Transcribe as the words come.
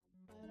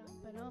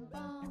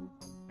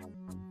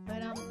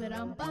You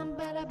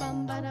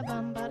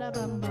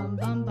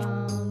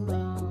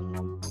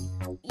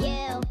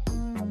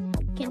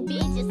can be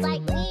just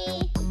like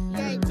me.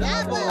 You're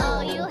double.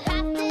 All you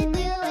have to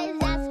do is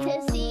ask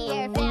to see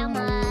your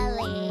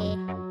family.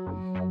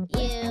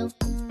 You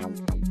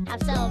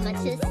have so much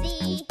to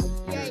see.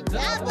 You're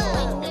double.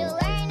 When you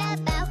learn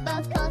about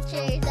both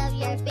cultures of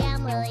your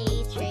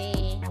family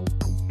tree.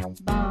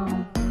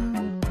 Bum,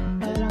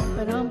 ba-dum,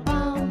 ba-dum,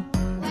 bum.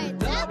 We're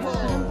double.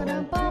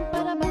 Ba-dum, ba-dum,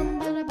 ba-da-bum,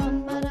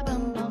 ba-da-bum,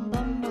 ba-da-bum, bum,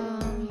 bum, bum.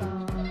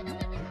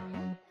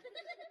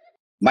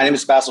 My name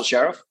is Basil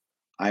Sharaf.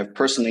 I have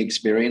personally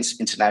experienced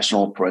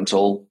international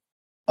parental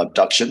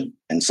abduction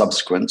and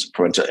subsequent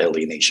parental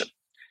alienation.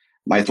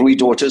 My 3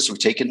 daughters were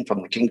taken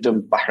from the Kingdom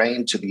of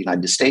Bahrain to the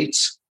United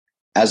States.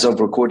 As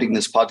of recording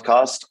this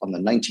podcast on the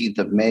 19th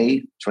of May,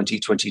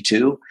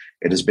 2022,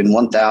 it has been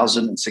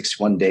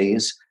 1,061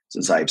 days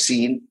since I have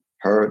seen,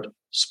 heard,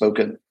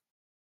 spoken,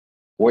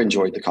 or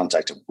enjoyed the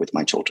contact with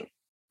my children.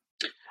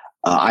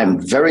 I'm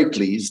very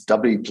pleased,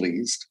 doubly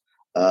pleased,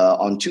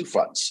 on 2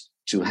 fronts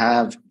to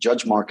have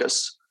Judge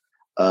Marcus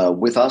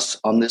with us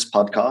on this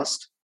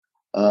podcast.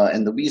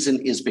 And the reason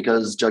is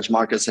because Judge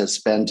Marcus has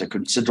spent a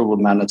considerable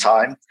amount of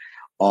time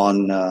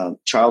on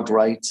child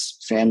rights,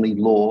 family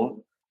law.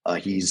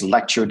 He's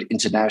lectured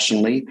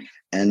internationally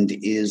and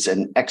is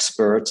an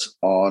expert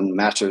on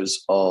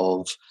matters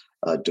of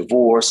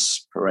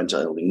divorce,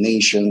 parental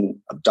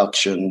alienation,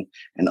 abduction,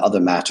 and other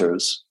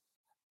matters.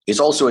 It's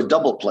also a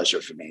double pleasure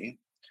for me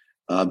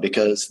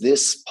because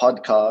this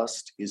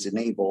podcast is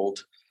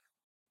enabled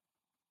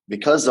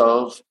because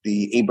of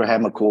the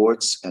Abraham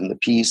Accords and the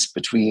peace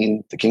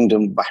between the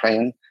Kingdom of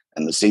Bahrain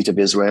and the State of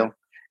Israel,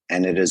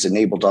 and it has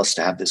enabled us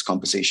to have this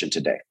conversation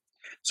today.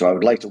 So I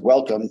would like to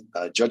welcome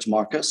Judge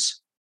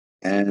Marcus.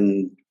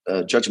 And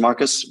Judge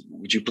Marcus,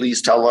 would you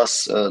please tell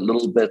us a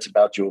little bit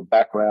about your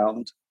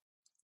background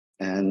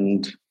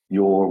and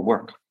your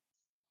work?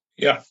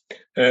 Yeah,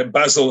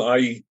 Basil,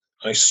 I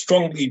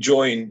strongly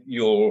join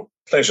your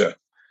pleasure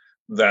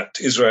that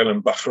Israel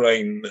and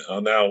Bahrain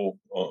are now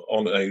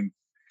on a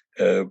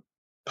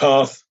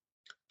path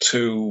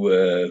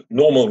to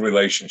normal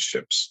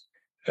relationships.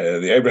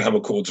 The Abraham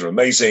Accords are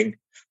amazing.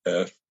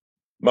 A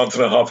month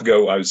and a half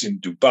ago, I was in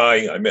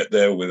Dubai. I met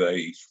there with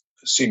a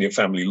senior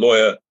family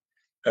lawyer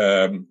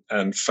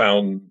and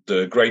found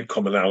great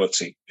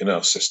commonality in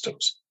our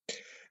systems.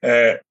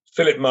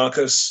 Philip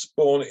Marcus,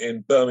 born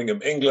in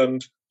Birmingham,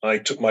 England. I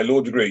took my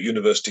law degree at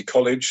University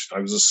College.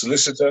 I was a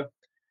solicitor,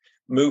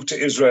 moved to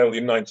Israel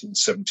in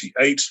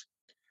 1978,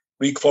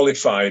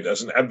 requalified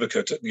as an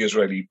advocate at the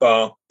Israeli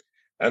bar.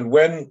 And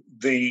when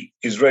the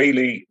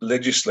Israeli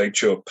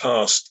legislature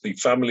passed the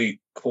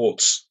family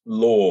courts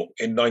law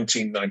in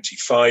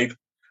 1995,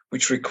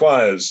 which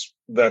requires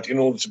that in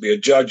order to be a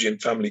judge in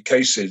family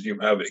cases, you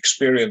have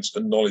experience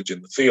and knowledge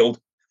in the field,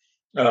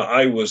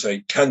 I was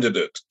a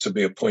candidate to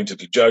be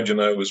appointed a judge,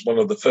 and I was one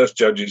of the first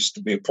judges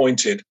to be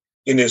appointed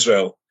in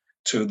Israel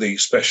to the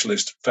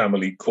specialist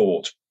family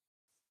court.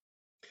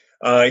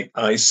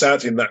 I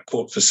sat in that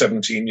court for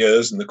 17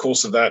 years. In the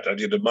course of that, I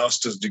did a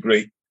master's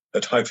degree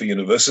at Haifa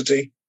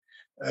University.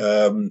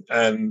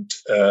 And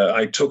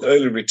I took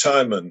early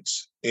retirement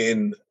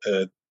in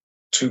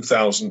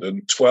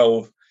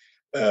 2012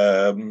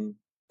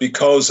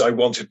 because I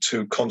wanted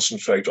to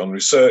concentrate on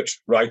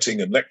research,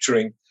 writing, and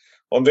lecturing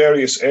on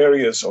various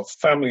areas of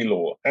family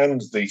law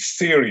and the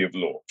theory of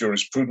law,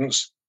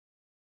 jurisprudence,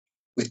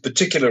 with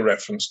particular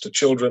reference to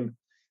children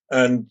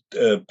and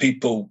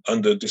people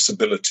under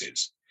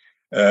disabilities.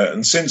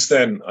 And since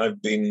then,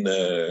 I've been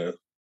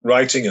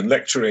writing and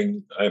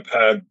lecturing. I've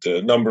had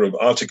a number of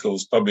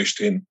articles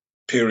published in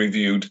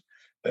peer-reviewed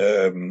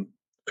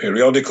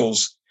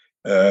periodicals.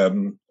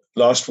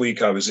 Last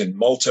week, I was in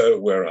Malta,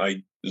 where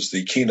I was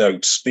the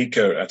keynote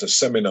speaker at a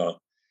seminar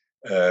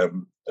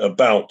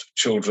about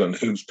children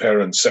whose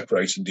parents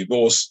separate and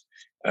divorce,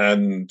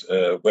 and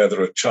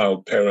whether a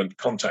child-parent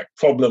contact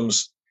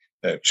problems,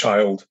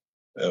 child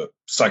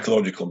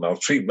psychological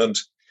maltreatment.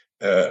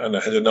 And I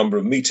had a number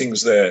of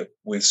meetings there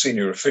with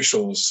senior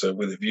officials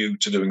with a view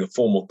to doing a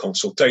formal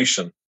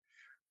consultation,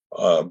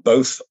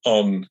 both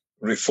on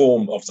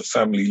reform of the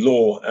family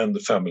law and the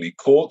family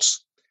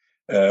courts.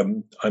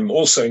 I'm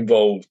also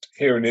involved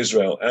here in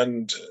Israel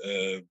and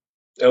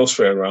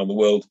elsewhere around the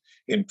world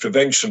in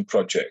prevention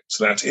projects.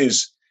 That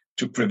is,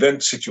 to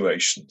prevent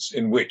situations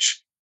in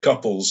which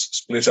couples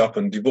split up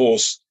and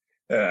divorce.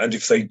 And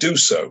if they do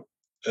so,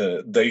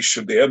 they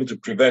should be able to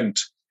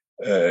prevent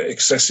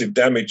excessive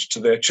damage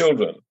to their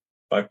children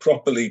by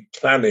properly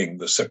planning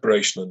the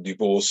separation and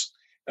divorce,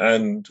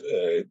 and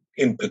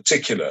in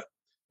particular,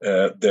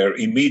 their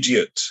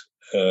immediate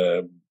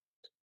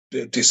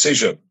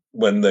decision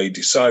when they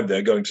decide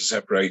they're going to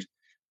separate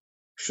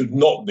should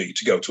not be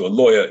to go to a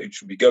lawyer. It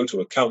should be go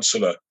to a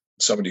counselor,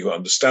 somebody who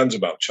understands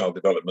about child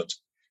development.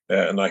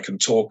 And I can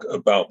talk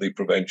about the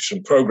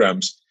prevention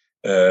programs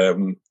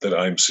that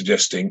I'm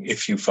suggesting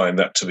if you find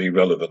that to be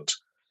relevant.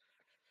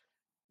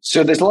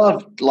 So there's a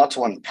lot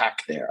to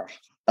unpack there.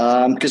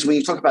 Because when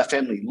you talk about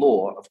family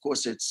law, of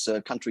course, it's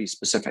country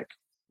specific.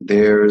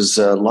 There's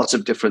lots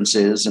of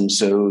differences, and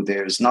so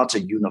there's not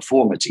a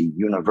uniformity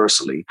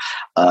universally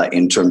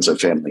in terms of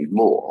family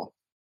law.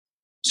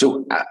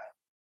 So,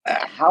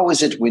 how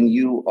is it when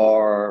you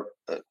are,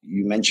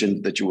 you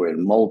mentioned that you were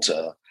in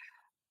Malta,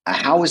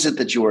 how is it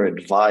that you are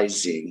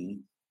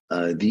advising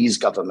these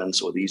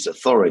governments or these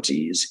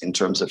authorities in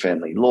terms of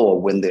family law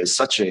when there's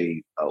such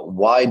a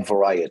wide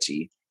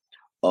variety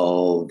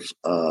of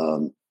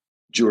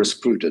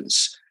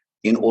jurisprudence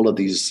in all of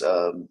these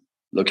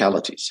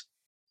localities?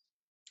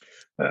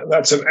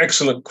 That's an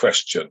excellent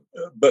question.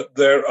 But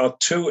there are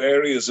two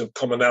areas of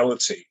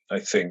commonality, I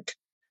think,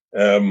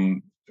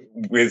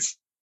 with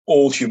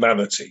all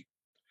humanity.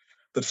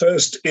 The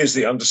first is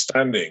the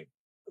understanding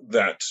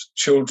that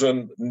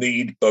children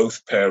need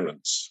both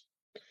parents.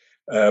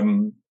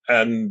 And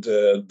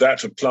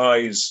that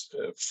applies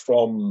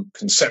from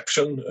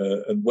conception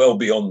and well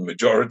beyond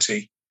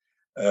majority.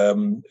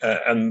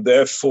 And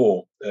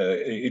therefore,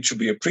 it should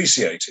be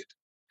appreciated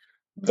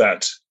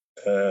that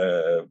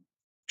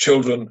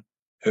children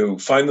who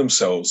find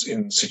themselves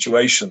in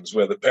situations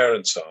where the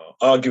parents are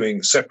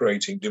arguing,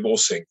 separating,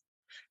 divorcing,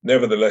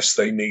 nevertheless,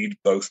 they need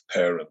both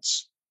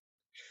parents.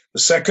 The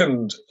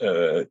second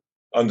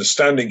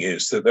understanding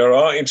is that there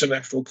are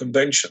international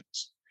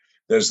conventions.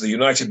 There's the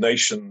United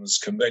Nations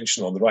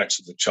Convention on the Rights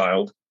of the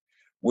Child,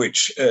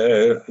 which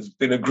has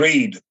been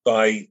agreed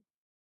by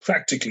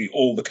practically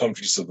all the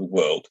countries of the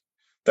world.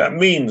 That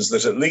means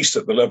that at least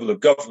at the level of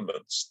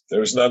governments,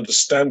 there is an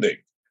understanding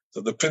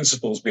that the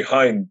principles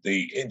behind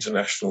the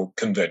international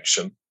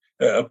convention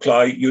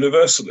apply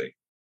universally.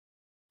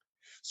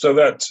 So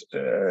that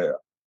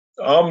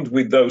armed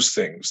with those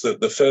things,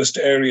 that the first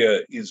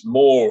area is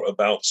more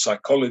about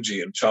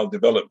psychology and child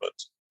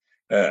development,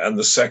 and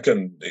the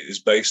second is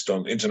based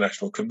on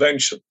international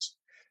conventions.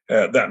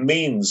 That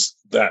means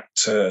that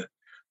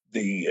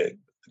the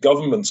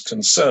governments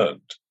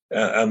concerned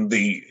and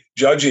the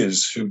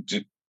judges who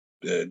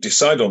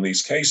decide on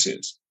these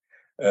cases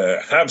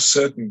have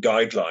certain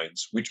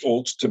guidelines which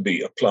ought to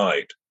be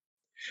applied.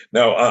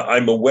 Now,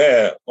 I'm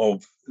aware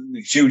of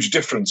huge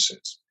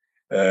differences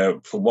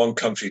from one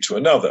country to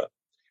another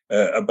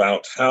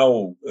about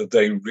how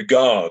they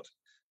regard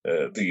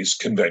these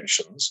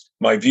conventions.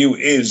 My view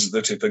is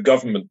that if a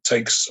government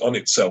takes on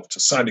itself to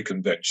sign a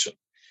convention,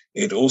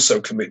 it also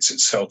commits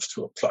itself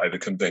to apply the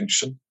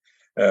convention.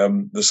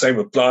 The same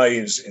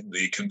applies in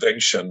the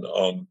Convention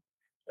on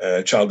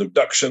Child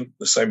Abduction.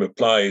 The same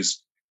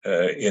applies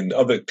in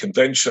other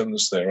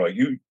conventions. There are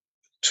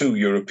two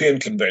European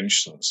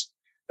conventions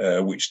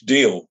which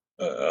deal,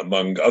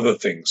 among other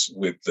things,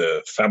 with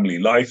family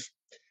life.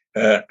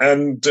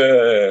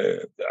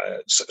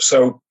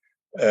 So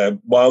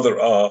while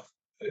there are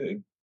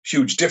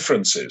huge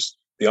differences,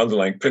 the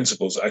underlying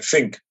principles, I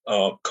think,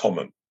 are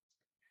common.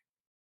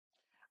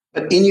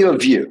 But in your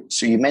view,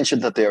 so you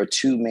mentioned that there are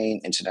two main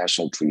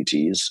international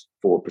treaties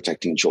for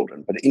protecting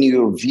children, but in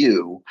your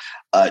view,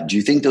 do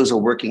you think those are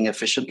working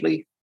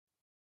efficiently?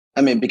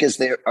 I mean, because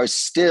there is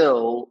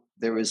still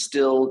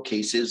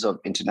cases of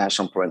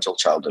international parental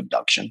child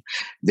abduction.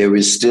 There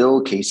is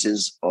still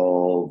cases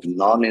of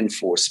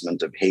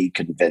non-enforcement of Hague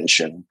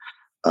Convention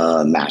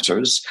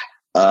matters.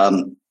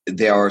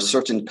 There are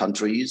certain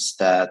countries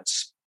that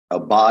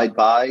abide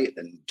by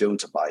and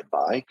don't abide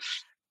by.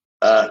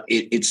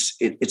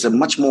 It's a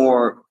much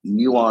more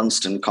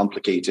nuanced and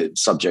complicated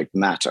subject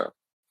matter.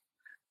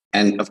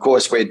 And of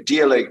course, we're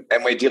dealing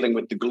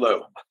with the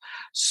globe.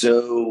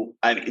 So,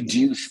 do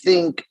you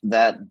think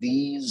that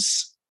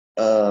these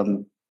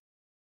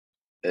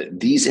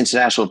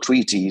international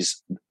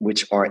treaties,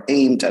 which are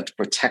aimed at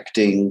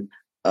protecting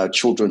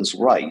children's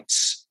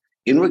rights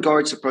in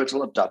regards to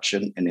parental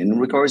abduction and in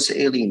regards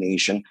to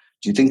alienation,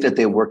 do you think that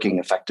they're working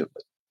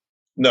effectively?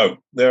 No,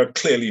 they're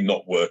clearly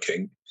not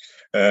working.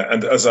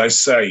 And as I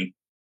say,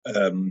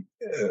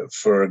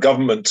 for a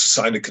government to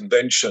sign a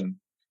convention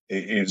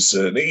is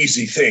an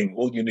easy thing.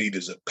 All you need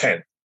is a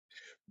pen.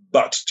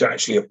 But to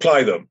actually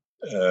apply them,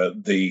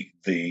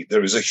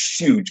 there is a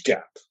huge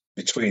gap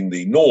between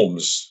the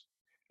norms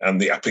and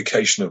the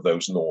application of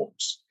those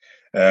norms.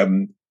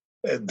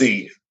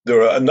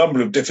 There are a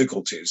number of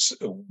difficulties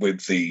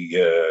with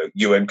the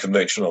UN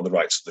Convention on the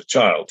Rights of the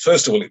Child.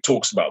 First of all, it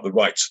talks about the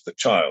rights of the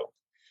child,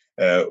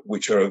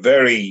 which are a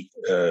very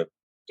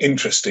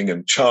interesting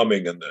and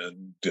charming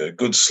and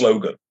good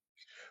slogan.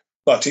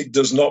 But it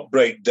does not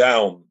break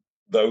down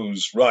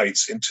those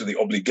rights into the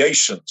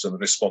obligations and the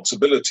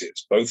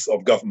responsibilities, both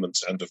of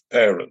governments and of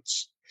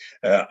parents.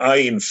 I,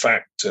 in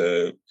fact,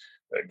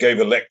 gave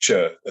a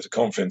lecture at a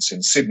conference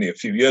in Sydney a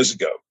few years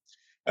ago,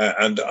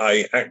 and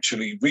I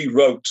actually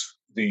rewrote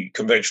the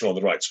Convention on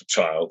the Rights of the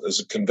Child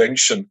as a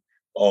convention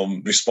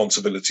on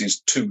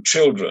responsibilities to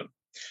children.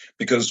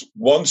 Because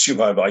once you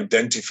have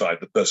identified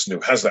the person who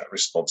has that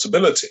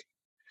responsibility,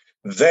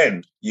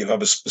 then you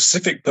have a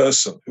specific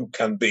person who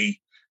can be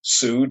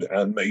sued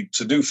and made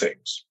to do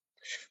things.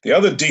 The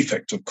other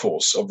defect, of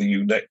course, of the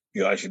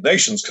United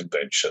Nations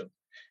Convention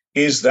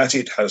is that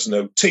it has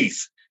no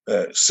teeth.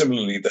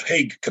 Similarly, the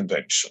Hague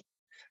Convention.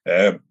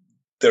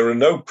 there are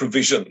no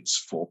provisions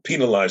for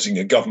penalizing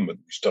a government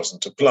which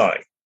doesn't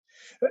apply.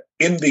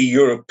 In the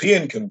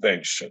European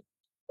Convention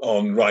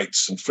on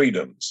Rights and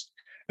Freedoms,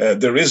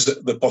 there is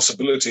the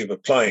possibility of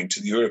applying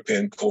to the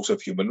European Court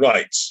of Human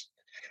Rights.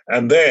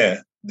 And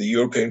there, the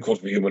European Court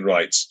of Human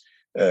Rights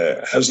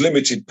has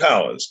limited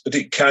powers, but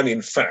it can,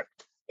 in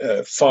fact,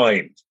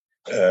 fine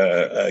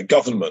a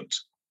government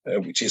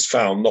which is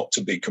found not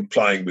to be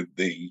complying with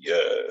the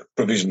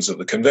provisions of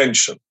the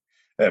Convention.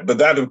 But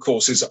that, of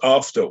course, is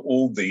after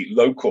all the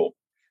local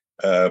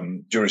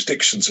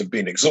jurisdictions have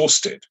been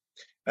exhausted.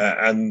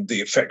 And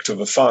the effect of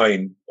a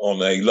fine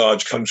on a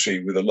large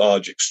country with a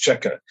large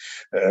exchequer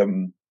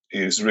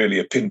is really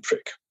a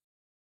pinprick.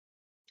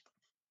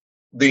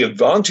 The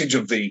advantage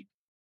of the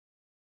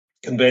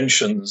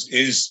conventions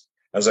is,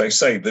 as I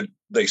say, that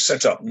they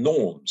set up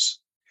norms,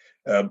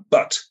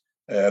 but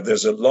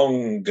there's a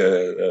long,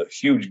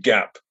 huge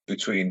gap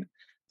between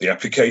the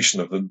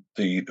application of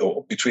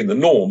or between the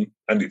norm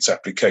and its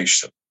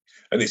application.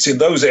 And it's in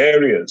those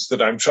areas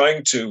that I'm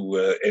trying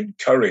to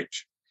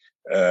encourage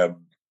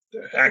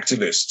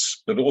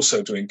activists, but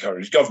also to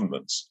encourage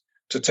governments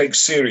to take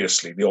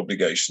seriously the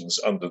obligations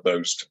under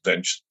those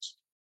conventions.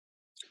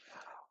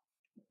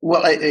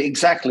 Well,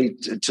 exactly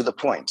to the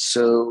point.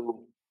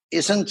 So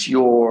isn't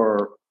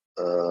your,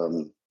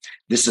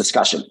 this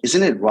discussion,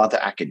 isn't it rather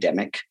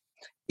academic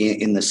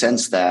in the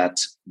sense that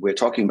we're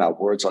talking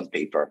about words on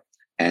paper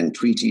and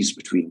treaties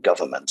between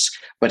governments,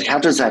 but how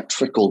does that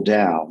trickle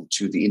down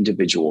to the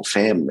individual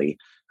family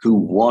who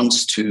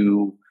wants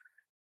to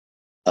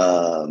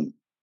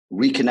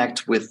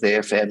reconnect with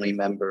their family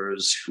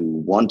members, who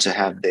want to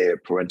have their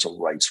parental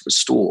rights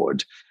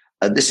restored?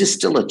 This is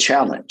still a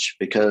challenge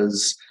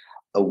because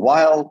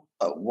while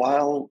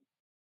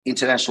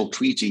international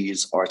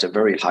treaties are at a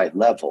very high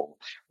level,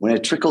 when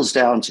it trickles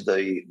down to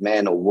the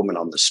man or woman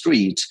on the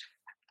street,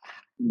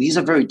 these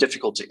are very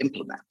difficult to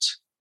implement.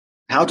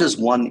 How does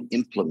one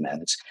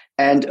implement?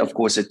 And of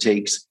course, it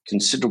takes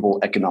considerable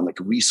economic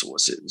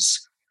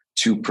resources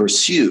to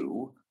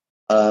pursue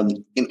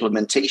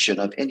implementation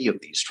of any of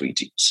these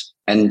treaties.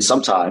 And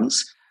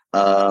sometimes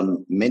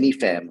many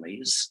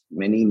families,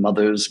 many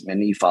mothers,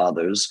 many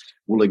fathers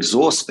will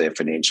exhaust their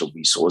financial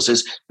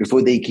resources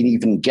before they can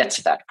even get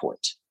to that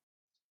point.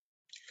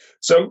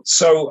 So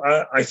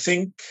I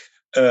think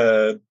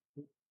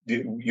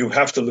you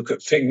have to look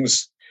at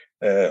things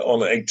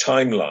on a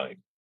timeline.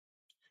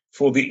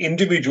 For the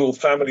individual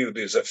family that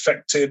is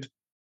affected,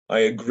 I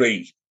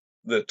agree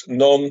that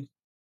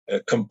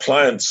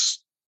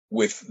non-compliance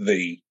with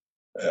the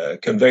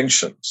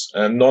conventions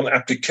and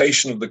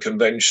non-application of the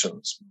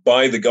conventions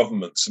by the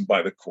governments and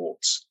by the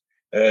courts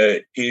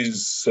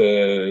is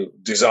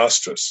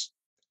disastrous.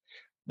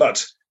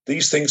 But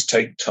these things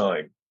take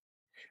time.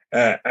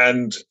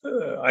 And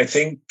I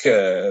think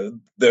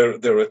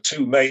there are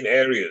two main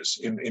areas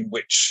in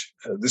which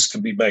this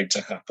can be made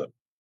to happen.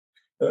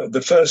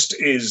 The first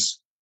is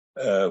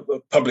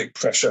public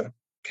pressure,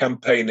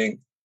 campaigning,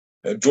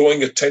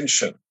 drawing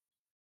attention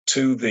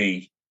to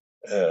the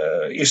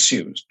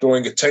issues,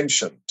 drawing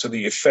attention to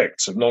the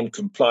effects of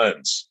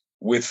non-compliance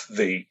with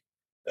the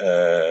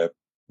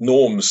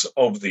norms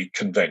of the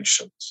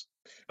conventions.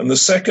 And the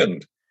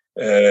second,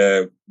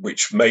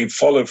 which may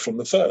follow from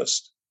the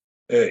first,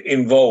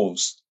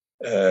 involves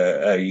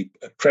a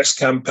press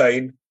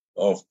campaign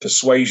of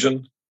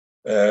persuasion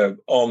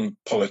on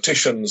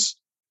politicians,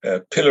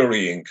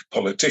 pillorying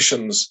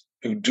politicians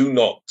who do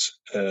not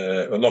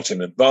are not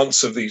in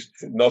advance of these,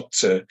 not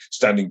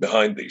standing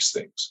behind these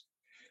things.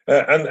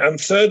 And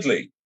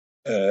thirdly,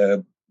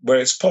 where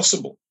it's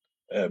possible,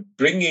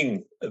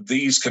 bringing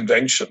these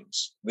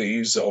conventions,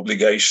 these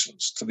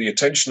obligations to the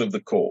attention of the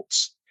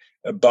courts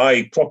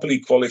by properly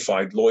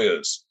qualified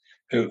lawyers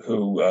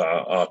who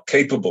are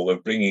capable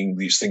of bringing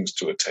these things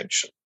to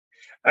attention.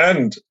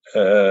 And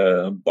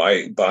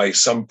by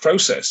some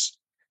process,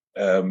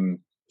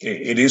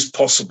 it is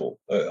possible,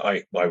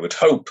 I would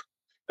hope,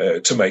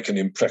 to make an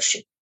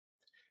impression.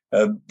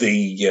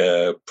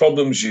 The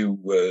problems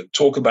you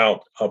talk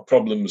about are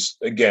problems,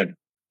 again,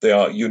 they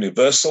are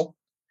universal,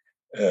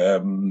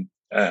 and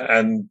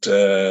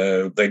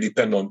they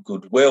depend on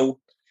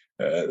goodwill.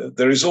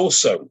 There is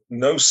also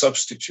no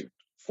substitute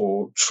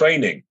for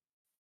training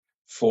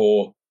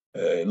for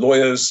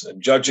lawyers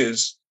and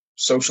judges,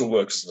 social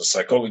workers and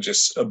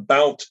psychologists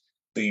about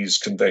these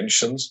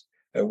conventions,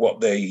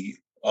 what they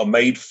are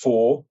made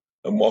for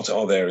and what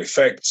are their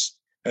effects,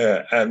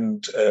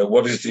 and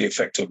what is the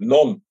effect of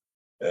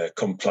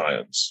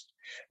non-compliance.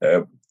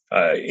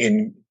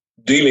 In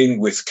dealing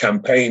with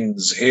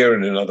campaigns here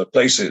and in other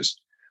places,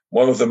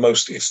 one of the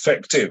most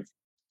effective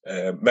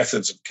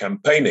methods of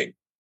campaigning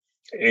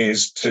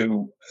is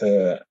to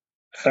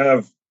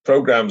have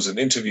programs and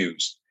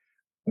interviews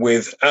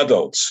with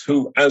adults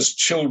who, as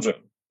children,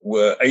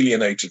 were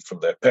alienated from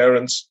their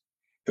parents,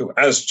 who,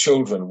 as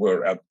children,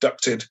 were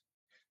abducted.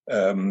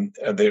 And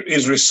there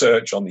is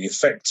research on the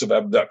effects of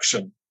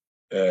abduction.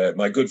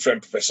 My good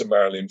friend, Professor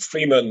Marilyn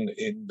Freeman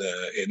in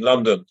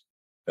London,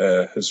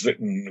 has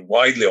written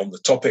widely on the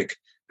topic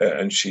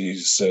and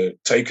she's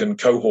taken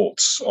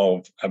cohorts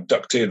of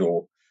abducted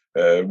or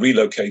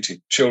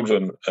relocated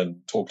children and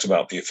talked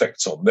about the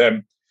effects on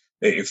them.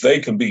 If they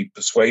can be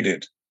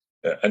persuaded,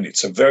 and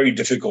it's a very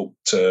difficult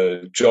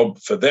job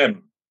for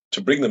them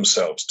to bring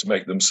themselves, to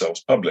make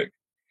themselves public,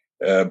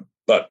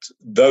 but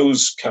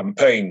those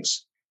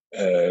campaigns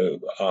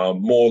are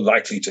more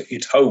likely to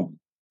hit home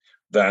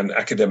than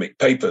academic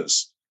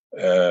papers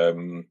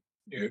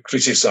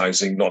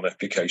criticizing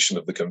non-application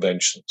of the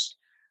conventions.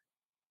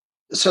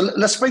 So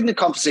let's bring the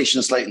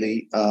conversation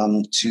slightly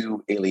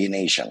to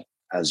alienation,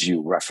 as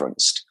you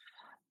referenced.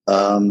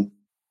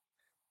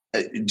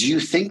 Do you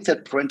think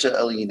that parental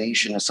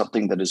alienation is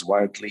something that is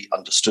widely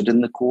understood in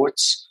the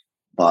courts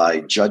by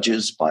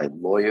judges, by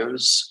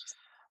lawyers?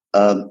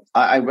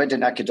 I read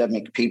an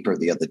academic paper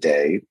the other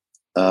day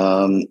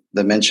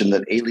that mentioned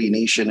that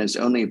alienation is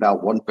only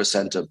about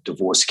 1% of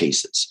divorce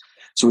cases.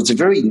 So it's a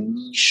very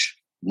niche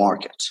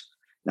market.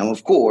 Now,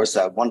 of course,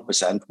 that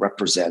 1%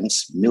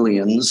 represents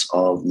millions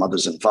of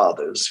mothers and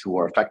fathers who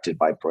are affected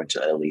by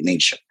parental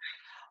alienation.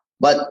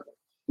 But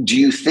do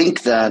you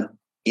think that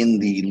in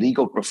the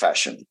legal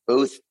profession,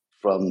 both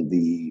from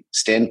the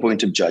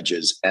standpoint of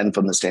judges and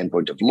from the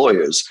standpoint of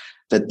lawyers,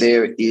 that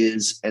there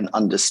is an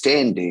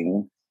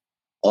understanding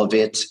of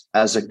it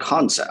as a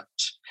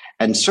concept?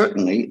 And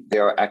certainly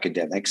there are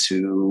academics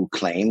who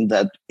claim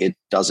that it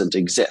doesn't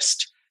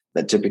exist,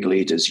 that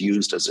typically it is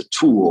used as a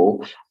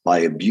tool by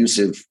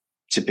abusive,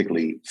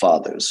 typically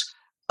fathers,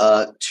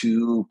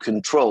 to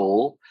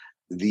control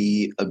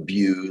the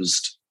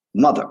abused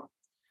mother.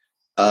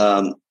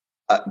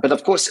 But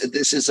of course,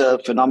 this is a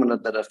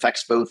phenomenon that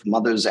affects both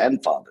mothers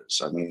and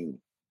fathers. I mean,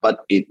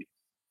 but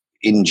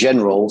in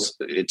general,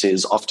 it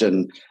is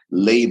often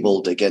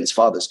labeled against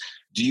fathers.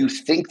 Do you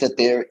think that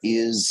there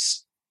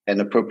is an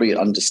appropriate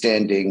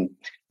understanding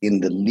in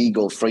the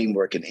legal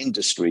framework and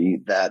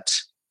industry that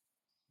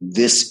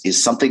this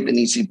is something that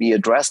needs to be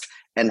addressed,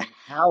 and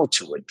how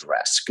to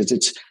address? Because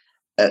it's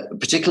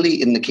particularly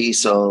in the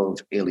case of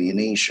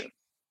alienation,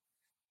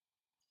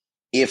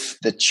 if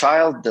the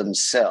child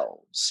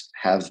themselves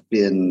have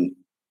been,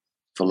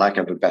 for lack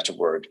of a better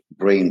word,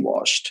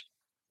 brainwashed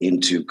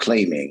into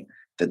claiming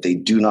that they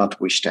do not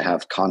wish to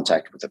have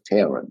contact with a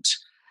parent,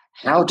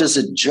 how does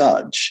a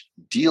judge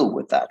deal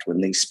with that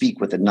when they speak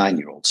with a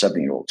 9-year-old,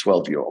 7-year-old,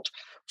 12-year-old,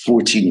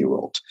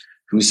 14-year-old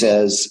who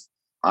says,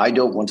 I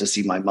don't want to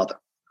see my mother,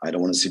 I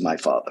don't want to see my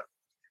father?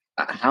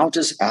 How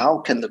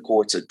can the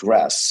courts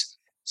address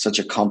such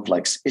a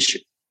complex issue?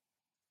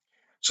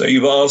 So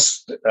you've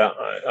asked,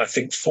 I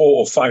think,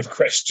 4 or 5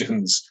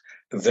 questions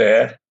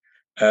there,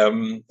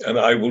 and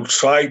I will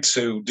try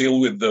to deal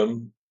with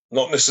them,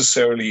 not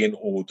necessarily in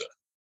order.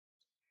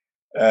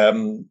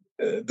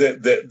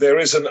 There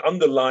is an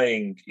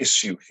underlying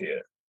issue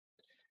here,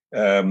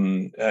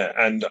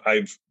 and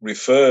I've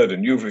referred,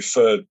 and you've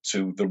referred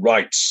to the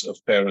rights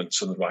of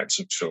parents and the rights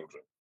of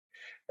children.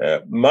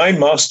 My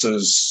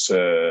master's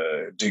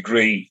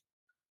degree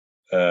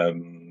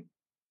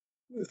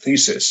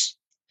thesis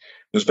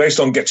was based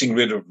on getting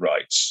rid of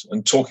rights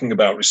and talking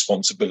about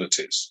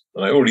responsibilities.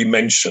 And I already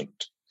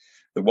mentioned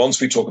that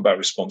once we talk about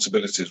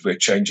responsibilities, we're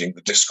changing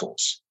the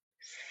discourse.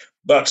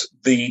 But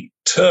the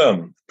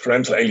term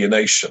parental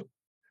alienation,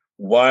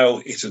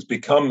 while it has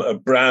become a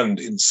brand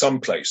in some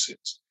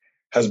places,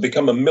 has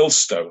become a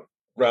millstone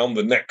round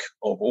the neck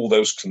of all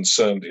those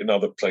concerned in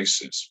other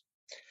places.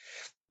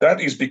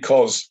 That is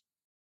because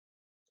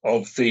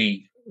of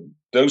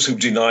those who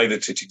deny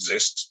that it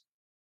exists,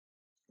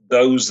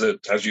 those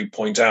that, as you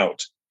point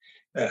out,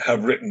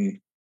 have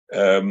written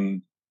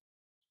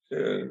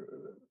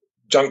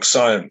junk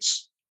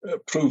science,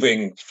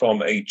 proving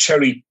from a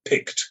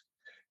cherry-picked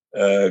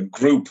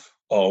group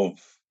of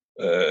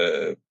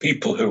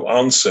people who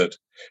answered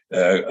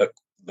the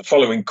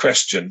following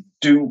question: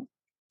 do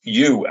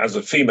you, as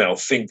a female,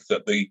 think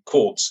that the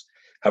courts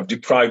have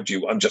deprived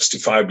you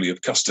unjustifiably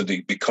of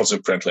custody because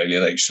of parental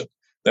alienation?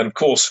 Then, of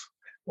course,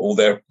 all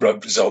their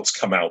results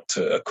come out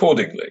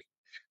accordingly.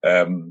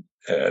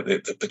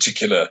 The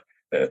particular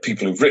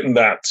people who've written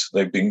that,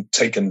 they've been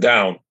taken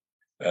down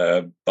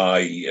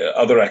by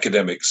other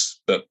academics,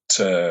 but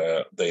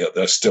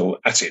they're still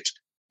at it.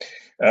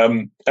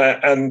 And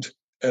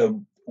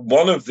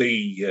one of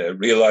the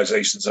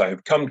realizations I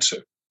have come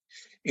to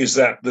is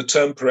that the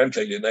term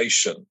parental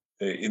alienation,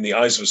 in the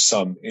eyes of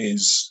some,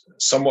 is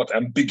somewhat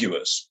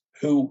ambiguous.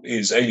 Who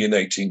is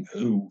alienating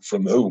who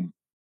from whom?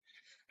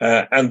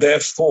 And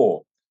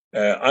therefore,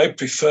 I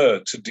prefer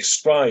to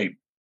describe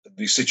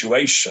the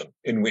situation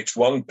in which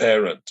one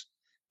parent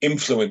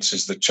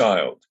influences the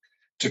child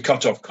to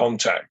cut off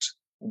contact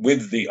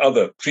with the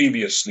other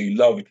previously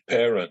loved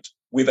parent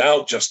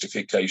without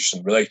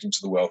justification relating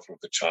to the welfare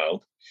of the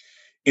child,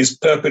 is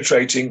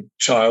perpetrating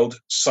child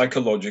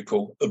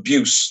psychological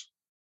abuse.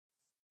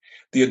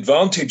 The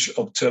advantage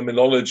of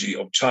terminology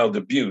of child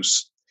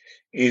abuse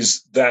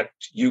is that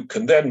you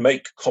can then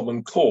make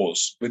common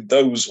cause with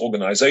those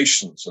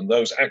organizations and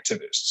those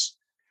activists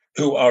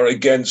who are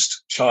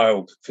against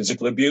child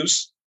physical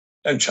abuse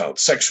and child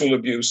sexual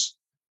abuse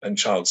and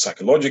child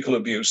psychological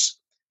abuse,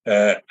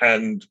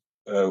 and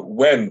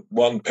when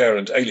one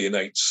parent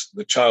alienates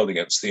the child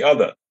against the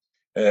other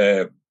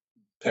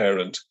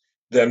parent,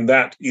 then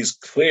that is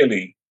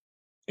clearly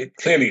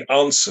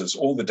answers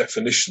all the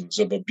definitions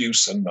of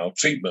abuse and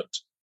maltreatment,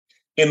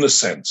 in the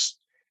sense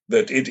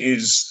that it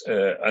is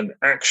an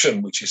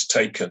action which is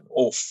taken,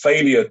 or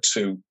failure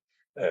to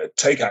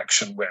take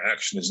action where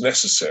action is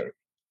necessary,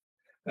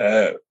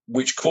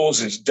 which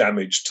causes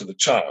damage to the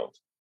child.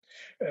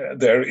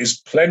 There is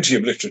plenty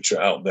of literature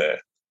out there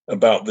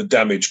about the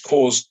damage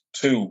caused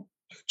to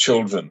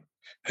children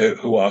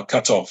who are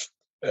cut off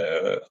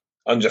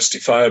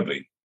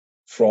unjustifiably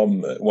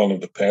from one of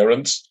the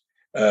parents.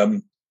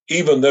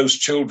 Even those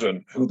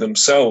children who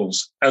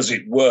themselves, as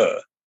it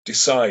were,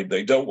 decide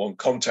they don't want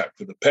contact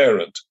with the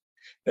parent,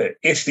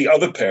 if the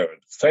other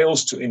parent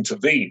fails to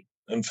intervene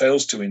and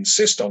fails to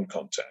insist on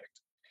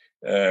contact,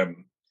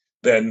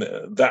 then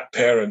that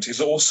parent is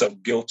also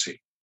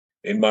guilty,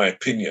 in my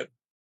opinion,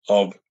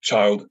 of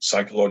child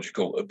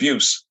psychological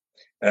abuse.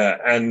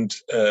 And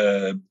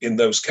in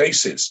those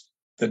cases,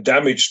 the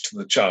damage to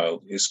the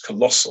child is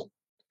colossal.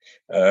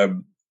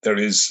 There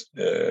is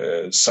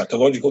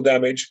psychological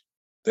damage.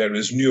 There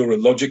is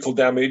neurological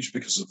damage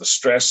because of the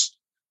stress.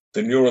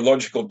 The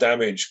neurological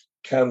damage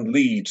can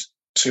lead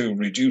to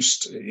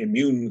reduced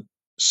immune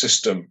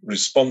system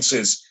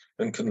responses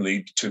and can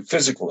lead to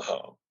physical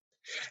harm.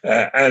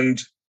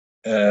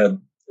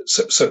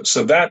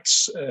 So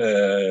that's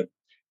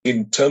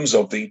in terms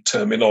of the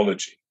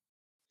terminology.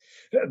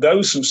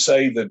 Those who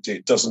say that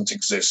it doesn't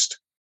exist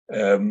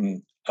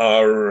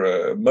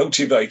are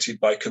motivated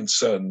by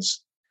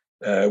concerns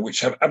which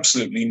have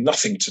absolutely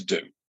nothing to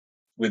do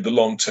with the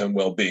long-term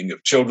well-being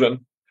of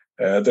children.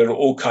 There are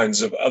all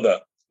kinds of other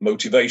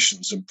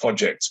motivations and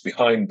projects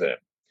behind them.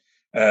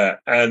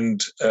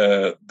 And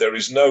there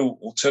is no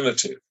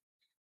alternative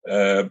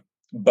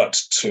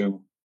but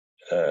to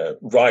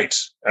write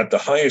at the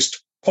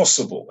highest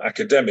possible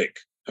academic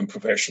and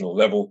professional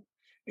level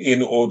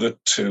in order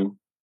to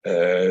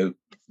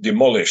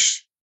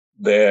demolish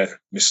their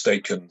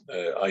mistaken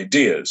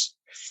ideas.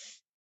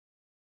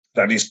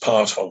 That is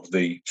part of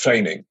the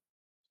training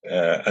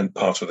and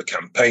part of the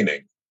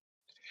campaigning.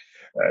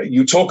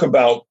 You talk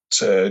about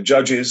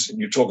judges and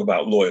you talk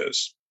about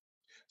lawyers.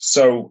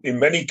 So in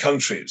many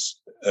countries,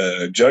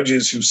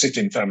 judges who sit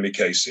in family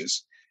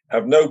cases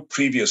have no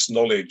previous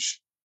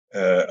knowledge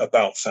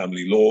about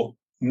family law,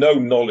 no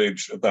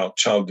knowledge about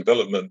child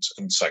development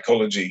and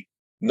psychology,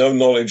 no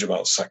knowledge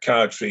about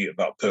psychiatry,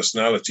 about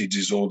personality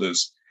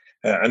disorders,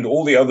 and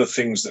all the other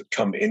things that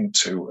come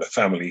into a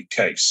family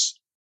case.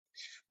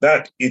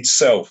 That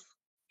itself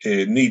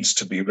needs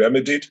to be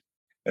remedied.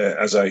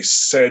 As I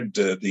said,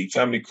 the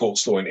family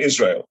courts law in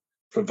Israel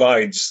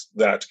provides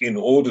that in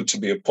order to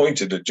be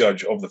appointed a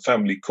judge of the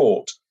family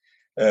court,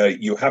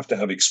 you have to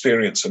have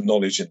experience and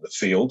knowledge in the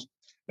field.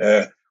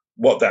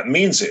 What that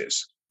means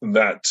is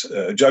that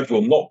a judge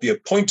will not be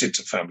appointed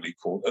to family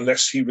court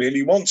unless he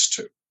really wants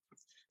to.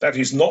 That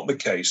is not the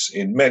case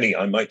in many,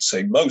 I might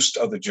say most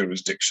other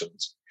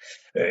jurisdictions.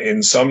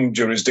 In some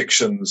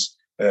jurisdictions,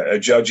 a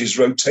judge is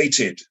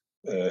rotated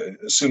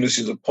as soon as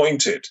he's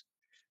appointed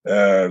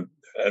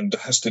and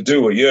has to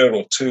do a year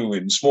or two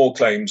in small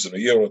claims and a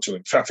year or two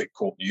in traffic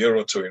court, a year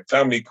or two in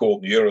family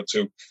court, a year or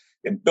two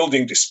in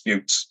building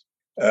disputes.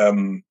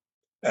 And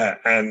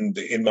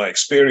in my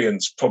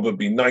experience,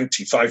 probably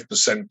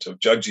 95% of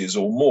judges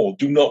or more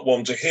do not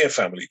want to hear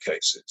family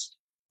cases,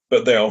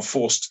 but they are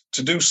forced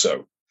to do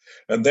so.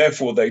 And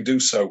therefore, they do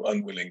so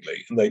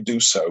unwillingly, and they do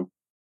so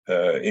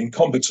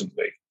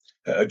incompetently.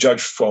 A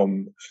judge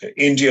from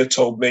India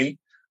told me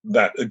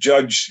that a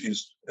judge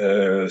is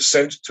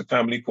sent to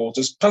family court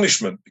as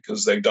punishment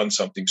because they've done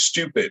something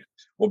stupid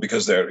or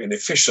because they're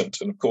inefficient.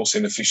 And of course,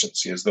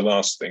 inefficiency is the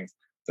last thing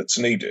that's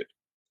needed.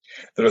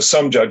 There are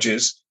some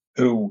judges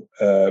who,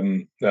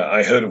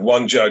 I heard of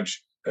one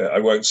judge, I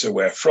won't say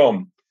where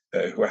from,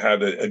 who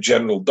had a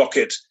general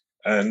docket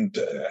and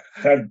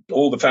had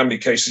all the family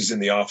cases in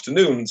the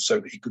afternoon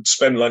so that he could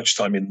spend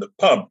lunchtime in the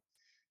pub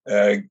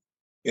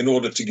in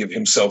order to give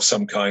himself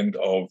some kind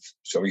of,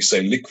 shall we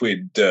say,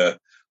 liquid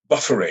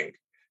buffering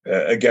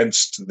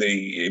against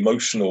the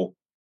emotional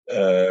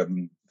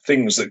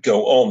things that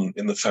go on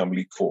in the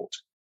family court.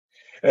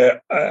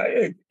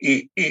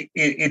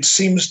 It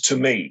seems to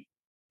me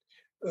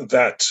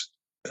that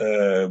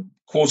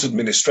court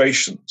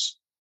administrations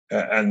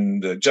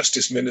and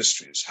justice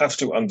ministries have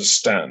to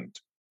understand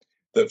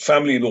that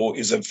family law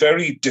is a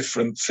very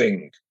different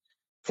thing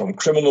from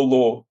criminal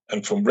law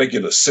and from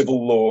regular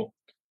civil law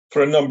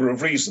for a number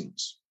of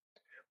reasons.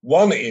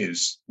 One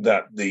is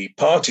that the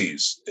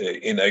parties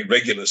in a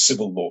regular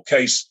civil law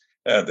case,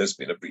 there's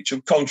been a breach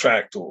of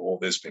contract or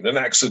there's been an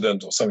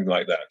accident or something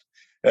like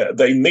that.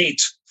 They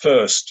meet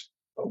first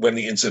when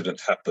the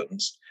incident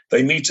happens.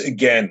 They meet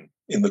again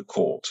in the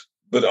court.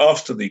 But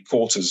after the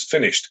court has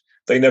finished,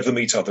 they never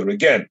meet other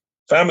again.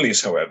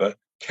 Families, however,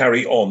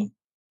 carry on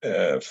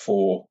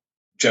for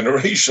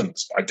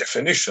generations by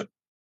definition.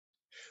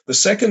 The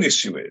second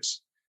issue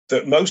is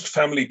that most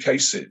family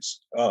cases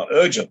are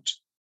urgent.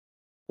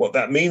 What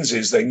that means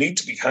is they need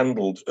to be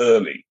handled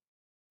early.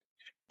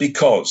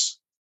 because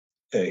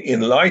in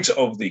light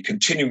of the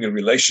continuing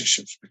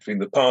relationships between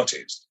the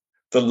parties,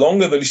 the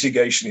longer the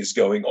litigation is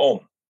going on,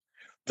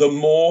 the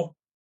more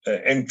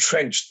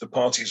entrenched the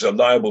parties are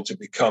liable to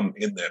become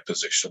in their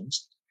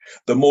positions,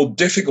 the more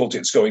difficult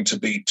it's going to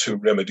be to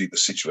remedy the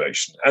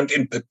situation. And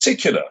in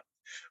particular,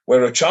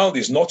 where a child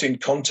is not in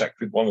contact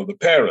with one of the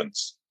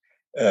parents,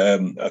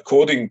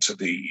 according to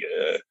the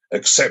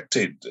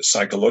accepted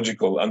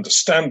psychological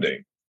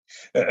understanding,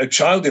 a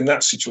child in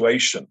that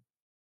situation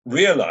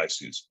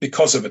realizes,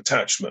 because of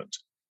attachment,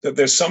 that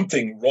there's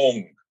something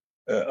wrong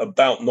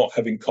about not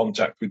having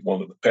contact with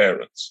one of the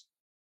parents.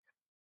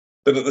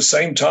 But at the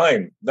same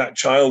time, that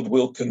child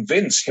will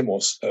convince him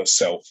or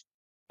herself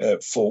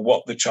for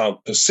what the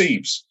child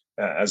perceives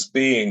as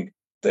being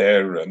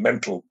their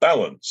mental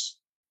balance,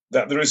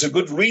 that there is a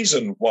good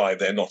reason why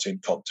they're not in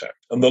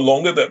contact. And the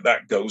longer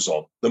that goes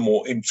on, the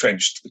more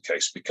entrenched the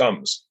case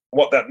becomes.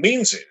 What that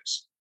means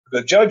is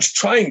the judge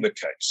trying the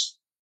case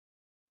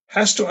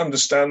has to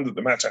understand that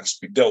the matter has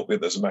to be dealt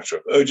with as a matter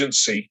of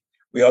urgency.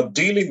 We are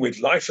dealing with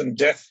life and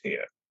death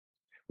here.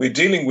 We're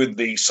dealing with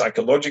the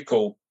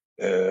psychological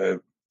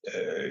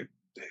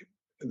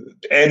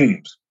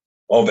end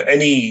of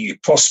any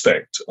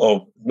prospect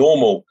of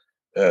normal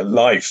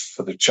life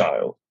for the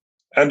child.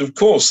 And of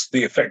course,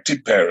 the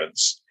affected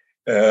parents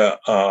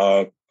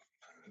are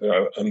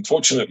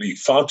unfortunately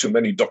far too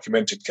many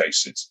documented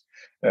cases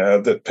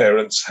that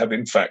parents have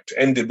in fact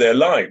ended their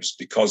lives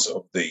because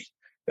of the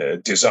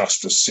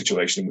disastrous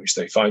situation in which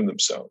they find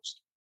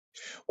themselves.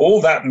 All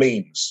that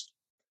means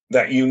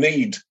that you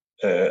need,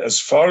 as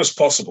far as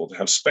possible, to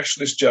have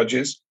specialist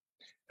judges.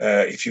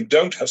 If you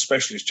don't have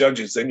specialist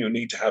judges, then you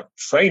need to have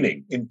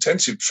training,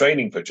 intensive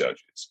training for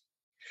judges.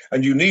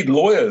 And you need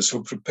lawyers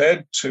who are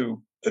prepared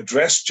to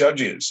address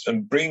judges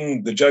and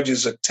bring the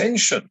judges'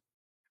 attention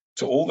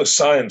to all the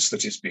science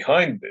that is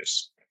behind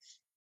this,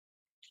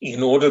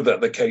 in order that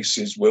the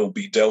cases will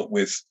be dealt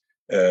with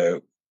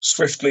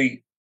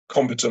swiftly,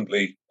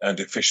 competently,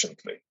 and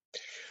efficiently.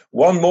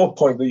 One more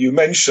point that you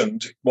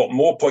mentioned,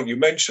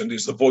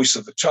 is the voice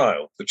of the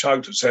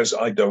child who says,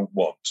 I don't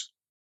want.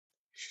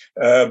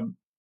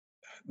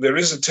 There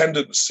is a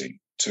tendency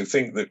to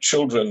think that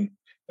children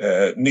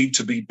need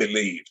to be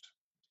believed.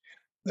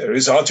 There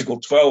is Article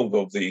 12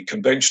 of the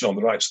Convention on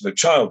the Rights of the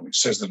Child, which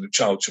says that the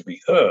child should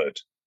be heard.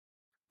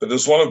 But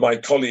as one of my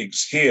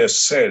colleagues here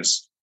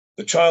says,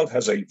 the child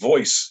has a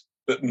voice,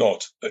 but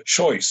not a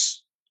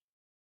choice.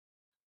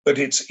 But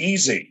it's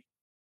easy,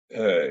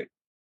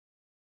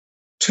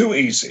 too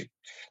easy,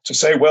 to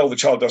say, well, the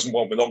child doesn't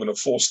want, we're not going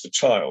to force the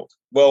child.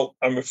 Well,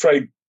 I'm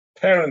afraid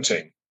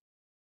parenting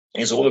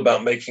is all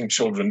about making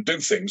children do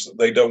things that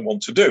they don't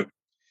want to do.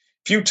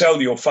 If you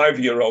tell your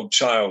 5-year-old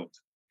child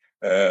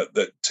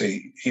that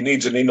he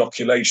needs an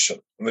inoculation,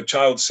 and the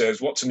child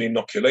says, what's an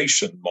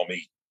inoculation,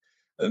 Mommy?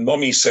 And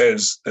Mommy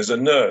says, there's a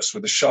nurse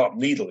with a sharp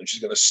needle and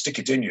she's going to stick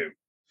it in you.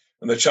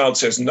 And the child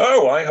says,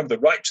 no, I have the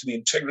right to the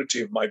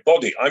integrity of my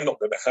body. I'm not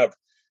going to have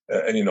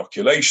an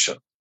inoculation.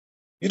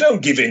 You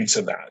don't give in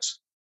to that.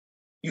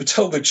 You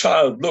tell the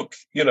child, look,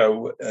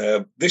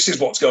 this is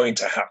what's going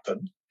to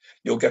happen.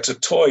 You'll get a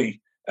toy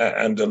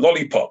and a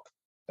lollipop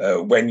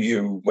when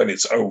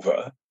it's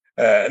over,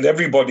 and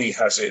everybody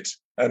has it,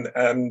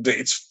 and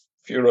it's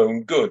for your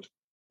own good.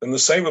 And the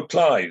same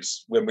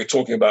applies when we're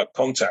talking about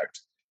contact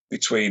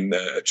between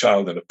a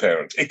child and a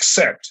parent,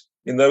 except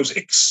in those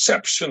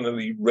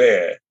exceptionally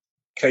rare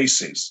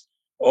cases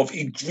of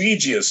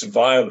egregious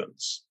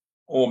violence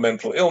or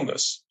mental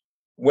illness,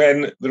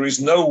 when there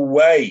is no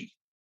way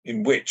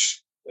in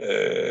which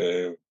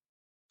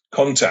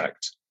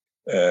contact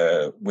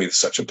with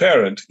such a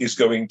parent is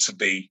going to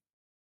be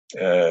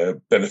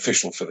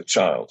beneficial for the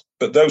child.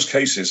 But those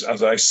cases,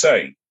 as I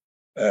say,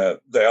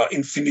 they are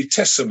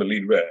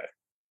infinitesimally rare.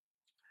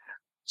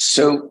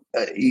 So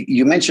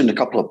you mentioned a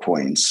couple of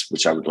points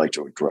which I would like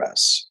to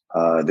address.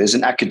 There's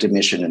an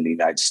academician in the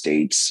United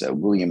States,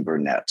 William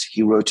Burnett.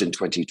 He wrote in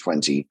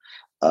 2020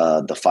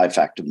 the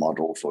 5-factor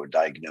model for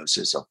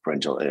diagnosis of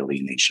parental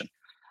alienation.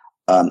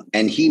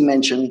 And he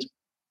mentioned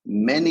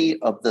many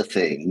of the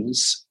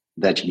things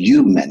that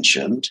you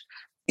mentioned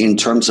in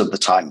terms of the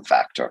time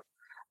factor.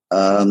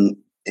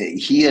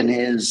 He and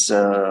his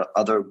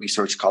other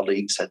research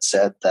colleagues had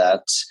said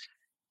that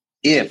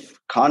if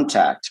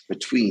contact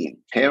between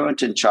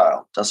parent and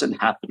child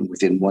doesn't happen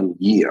within 1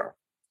 year,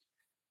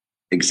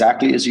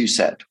 exactly as you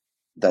said,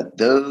 that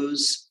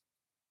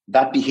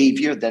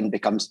behavior then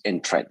becomes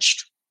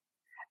entrenched.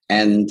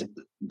 And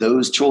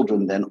those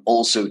children then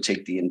also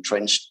take the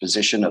entrenched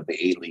position of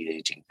the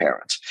alienating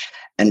parent,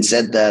 and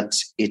said that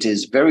it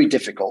is very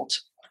difficult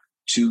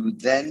to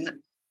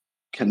then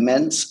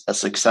commence a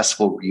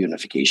successful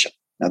reunification.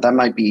 Now, that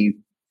might be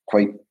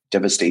quite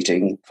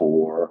devastating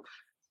for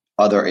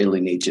other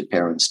alienated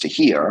parents to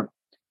hear,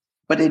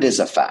 but it is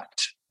a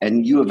fact.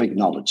 And you have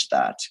acknowledged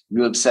that.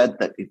 You have said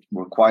that it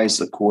requires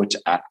the court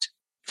to act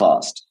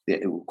fast.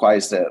 It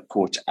requires the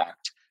court to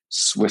act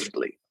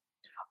swiftly.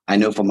 I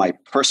know from my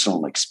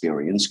personal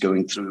experience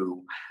going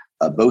through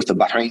both the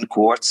Bahrain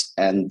courts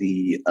and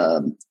the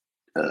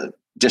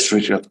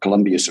District of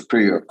Columbia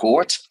Superior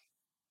Court.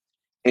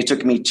 It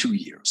took me 2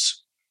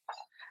 years.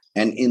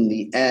 And in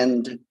the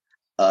end,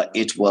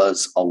 it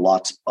was a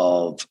lot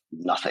of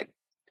nothing.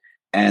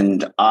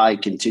 And I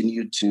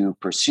continued to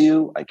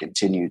pursue, I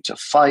continued to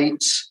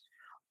fight,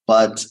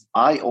 but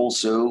I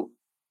also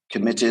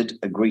committed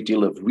a great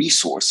deal of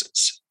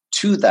resources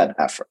to that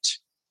effort.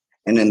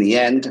 And in the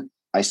end,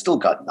 I still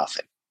got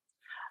nothing.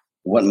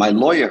 What my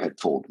lawyer had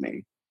told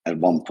me at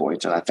one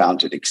point, and I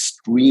found it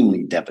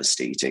extremely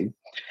devastating,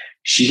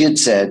 she had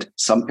said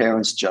some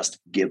parents just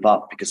give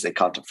up because they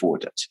can't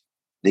afford it.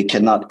 They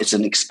cannot, it's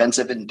an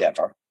expensive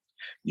endeavor.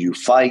 You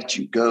fight,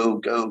 you go,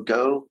 go,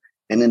 go.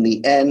 And in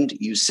the end,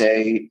 you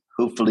say,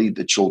 hopefully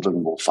the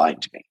children will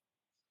find me.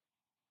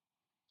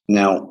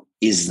 Now,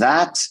 is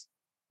that,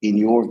 in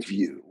your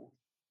view,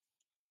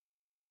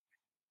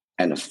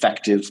 an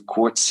effective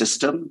court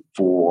system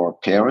for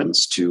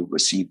parents to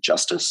receive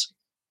justice?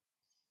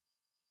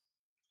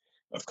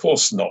 Of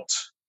course not.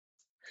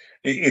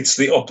 It's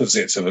the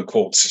opposite of a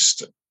court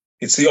system.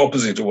 It's the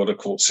opposite of what a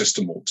court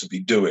system ought to be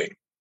doing.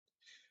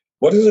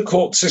 What is a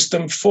court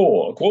system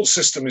for? A court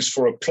system is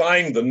for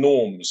applying the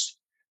norms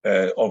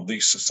of the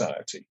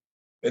society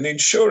and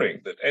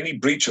ensuring that any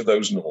breach of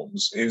those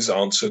norms is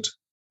answered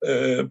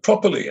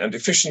properly and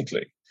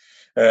efficiently.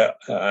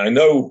 I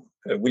know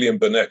William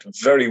Burnett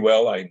very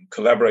well. I'm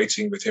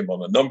collaborating with him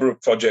on a number of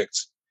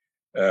projects.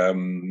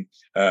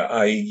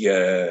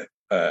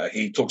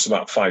 He talks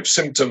about 5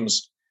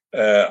 symptoms.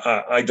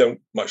 I don't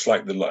much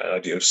like the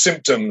idea of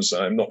symptoms.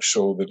 I'm not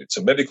sure that it's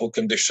a medical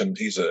condition.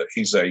 He's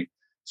a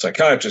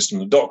psychiatrist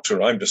and a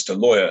doctor. I'm just a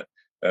lawyer,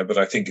 but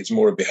I think it's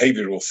more a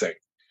behavioral thing.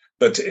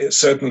 But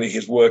certainly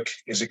his work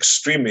is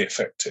extremely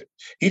effective.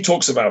 He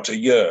talks about a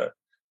year.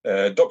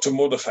 Dr.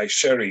 Mordechai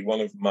Sherry, one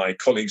of my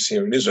colleagues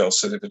here in Israel,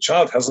 said if a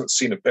child hasn't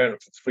seen a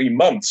parent for 3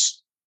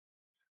 months,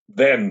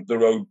 then the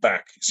road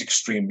back is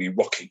extremely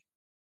rocky.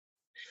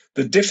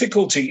 The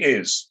difficulty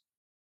is,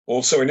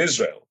 also in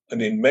Israel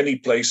and in many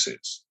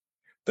places,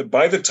 that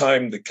by the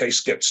time the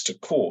case gets to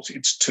court,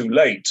 it's too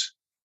late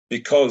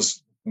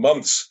because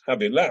months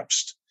have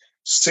elapsed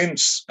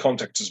since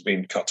contact has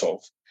been cut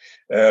off,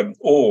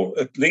 or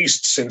at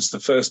least since the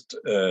first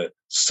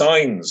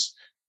signs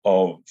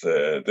of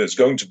there's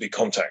going to be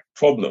contact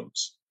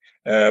problems.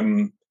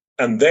 And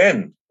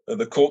then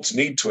the courts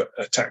need to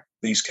attack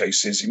these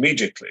cases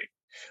immediately.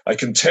 I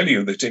can tell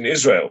you that in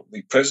Israel,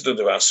 the president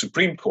of our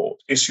Supreme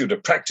Court issued a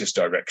practice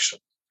direction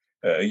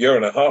a year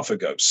and a half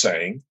ago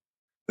saying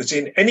that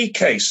in any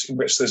case in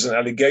which there's an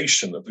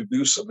allegation of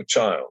abuse of a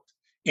child,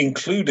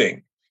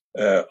 including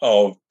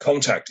of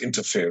contact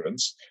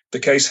interference, the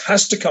case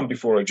has to come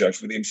before a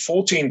judge within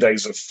 14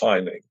 days of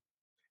filing,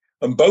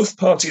 and both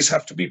parties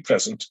have to be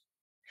present,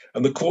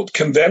 and the court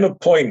can then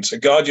appoint a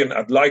guardian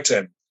ad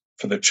litem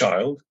for the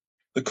child.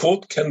 The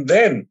court can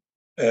then,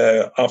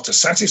 after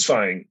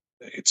satisfying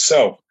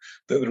itself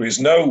that there is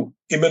no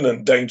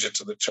imminent danger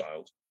to the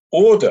child,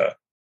 order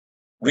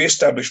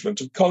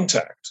re-establishment of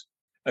contact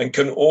and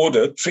can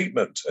order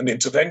treatment and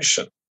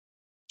intervention.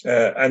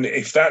 And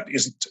if that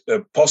isn't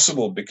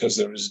possible because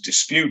there is a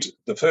dispute at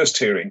the first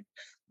hearing,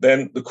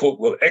 then the court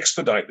will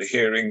expedite the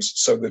hearings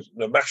so that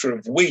in a matter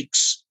of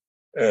weeks,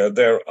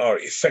 there are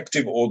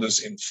effective orders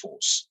in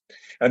force.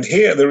 And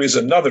here there is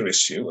another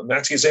issue, and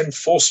that is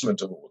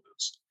enforcement of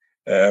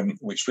orders,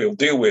 which we'll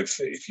deal with,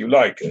 if you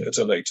like, at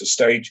a later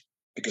stage,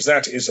 because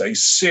that is a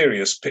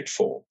serious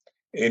pitfall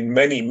in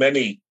many,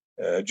 many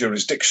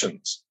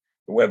jurisdictions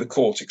where the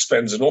court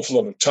expends an awful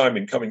lot of time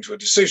in coming to a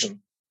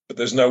decision, but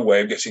there's no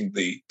way of getting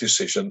the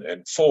decision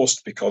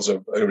enforced because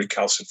of a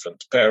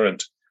recalcitrant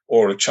parent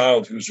or a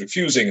child who's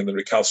refusing and the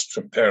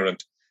recalcitrant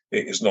parent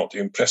is not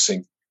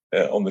impressing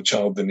on the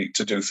child the need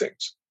to do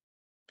things.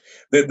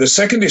 The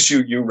second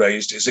issue you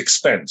raised is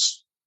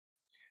expense.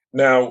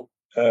 Now,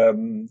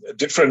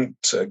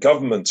 different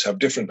governments have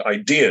different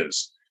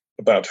ideas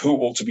about who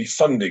ought to be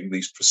funding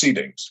these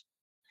proceedings.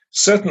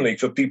 Certainly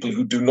for people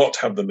who do not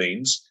have the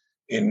means,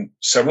 in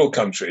several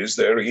countries,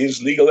 there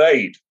is legal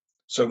aid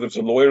so that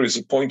a lawyer is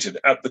appointed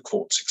at the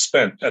court's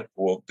expense,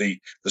 or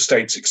the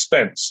state's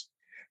expense.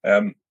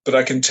 But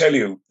I can tell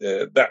you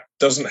that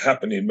doesn't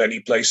happen in many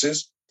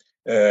places.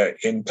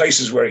 In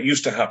places where it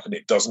used to happen,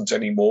 it doesn't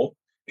anymore.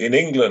 In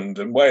England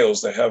and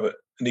Wales, they have an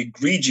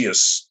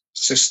egregious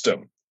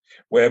system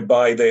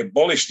whereby they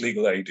abolished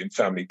legal aid in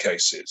family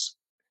cases.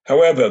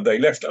 However, they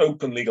left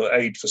open legal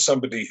aid for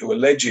somebody who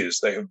alleges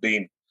they have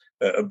been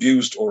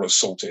abused or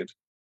assaulted.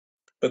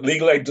 But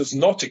legal aid does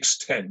not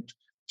extend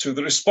to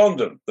the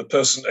respondent, the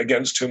person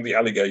against whom the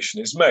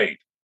allegation is made.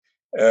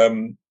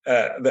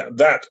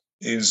 That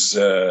is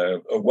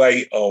a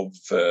way of,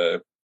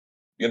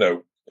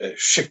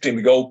 shifting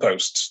the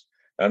goalposts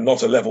and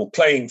not a level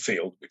playing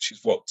field, which is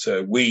what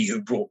we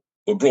who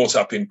were brought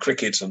up in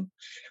cricket and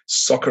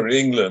soccer in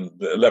England,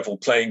 the level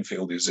playing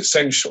field is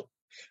essential.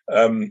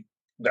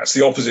 That's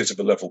the opposite of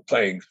a level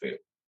playing field.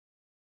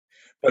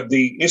 But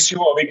the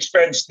issue of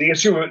expense,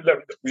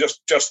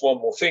 just one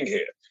more thing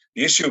here.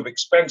 The issue of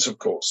expense, of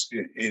course,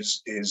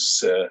 is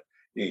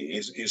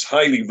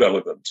highly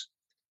relevant.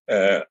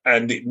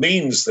 And it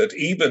means that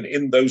even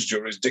in those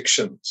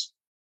jurisdictions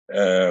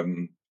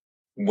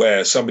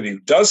where somebody who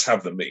does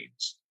have the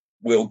means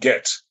will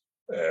get,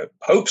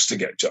 hopes to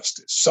get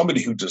justice,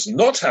 somebody who does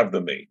not have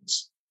the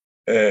means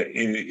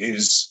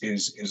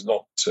is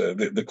not,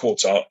 the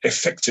courts are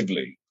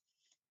effectively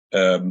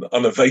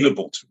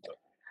unavailable to them.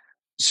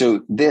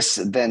 So this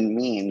then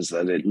means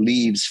that it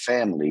leaves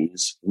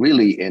families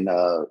really in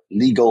a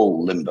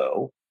legal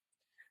limbo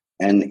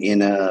and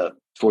in a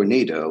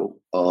tornado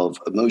of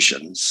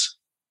emotions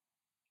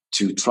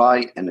to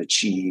try and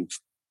achieve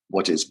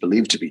what is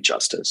believed to be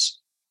justice.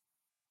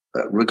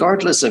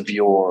 Regardless of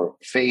your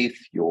faith,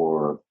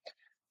 your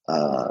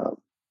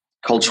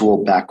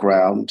cultural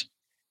background,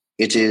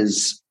 it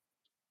is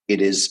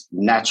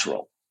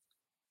natural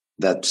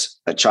that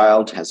a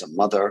child has a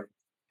mother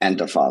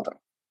and a father.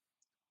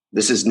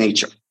 This is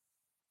nature.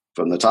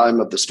 From the time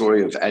of the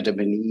story of Adam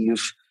and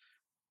Eve,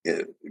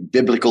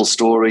 biblical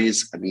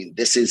stories, I mean,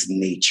 this is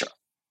nature.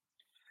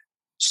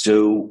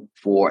 So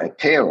for a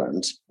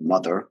parent,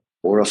 mother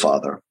or a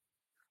father,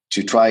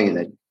 to try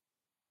and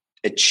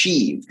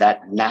achieve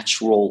that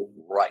natural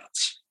right,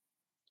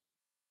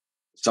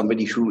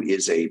 somebody who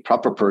is a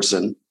proper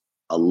person,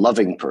 a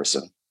loving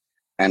person,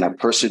 and a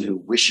person who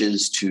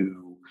wishes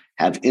to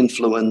have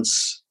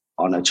influence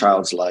on a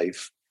child's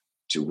life,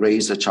 to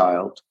raise a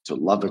child, to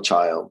love a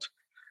child,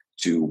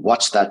 to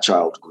watch that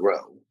child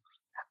grow,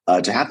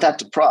 to have that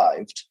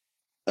deprived,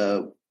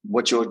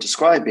 what you're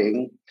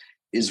describing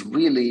is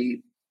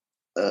really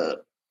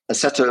a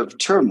set of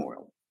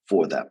turmoil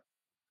for them,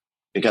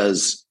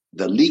 because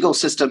the legal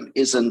system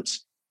isn't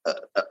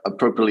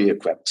appropriately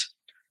equipped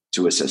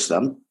to assist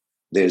them.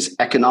 There's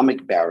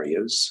economic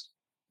barriers,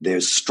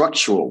 there's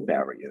structural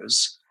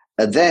barriers,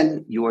 and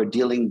then you are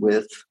dealing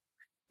with,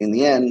 in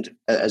the end,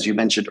 as you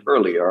mentioned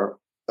earlier,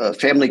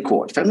 family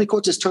court. Family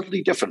court is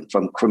totally different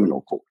from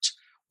criminal court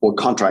or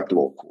contract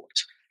law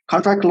court.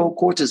 Contract law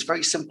court is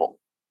very simple.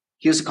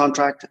 Here's a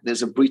contract,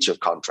 there's a breach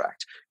of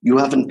contract. You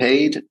haven't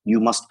paid,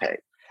 you must pay.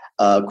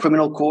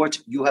 Criminal court,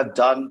 you have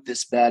done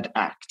this bad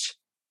act.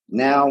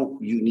 Now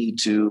you need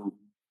to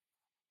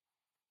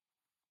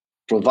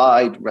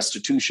provide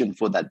restitution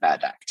for that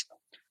bad act.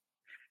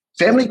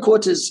 Family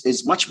court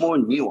is much more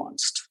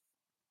nuanced.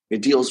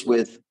 It deals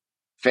with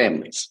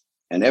families,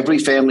 and every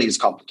family is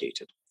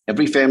complicated.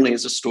 Every family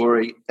has a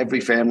story,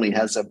 every family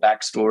has a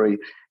backstory,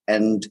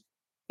 and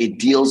it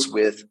deals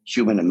with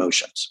human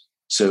emotions.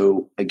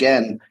 So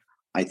again,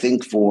 I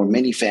think for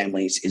many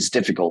families it's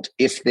difficult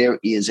if there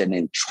is an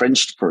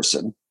entrenched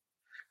person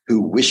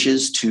who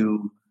wishes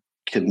to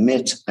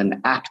commit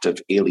an act of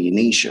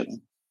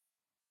alienation.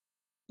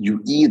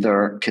 You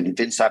either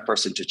convince that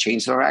person to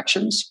change their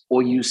actions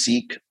or you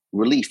seek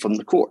relief from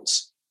the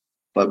courts.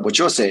 But what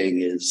you're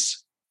saying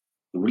is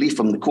relief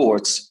from the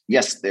courts,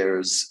 yes,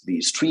 there's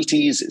these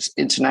treaties, it's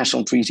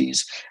international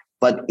treaties,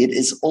 but it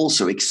is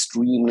also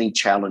extremely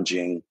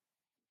challenging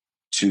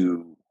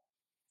to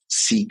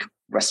seek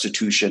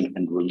restitution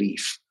and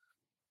relief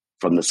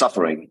from the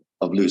suffering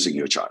of losing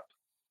your child.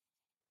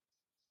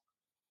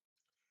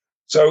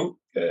 So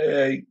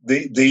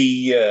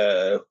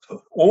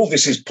all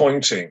this is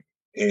pointing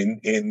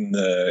in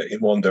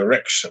one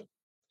direction,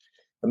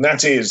 and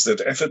that is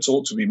that efforts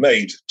ought to be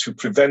made to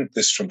prevent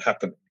this from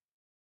happening,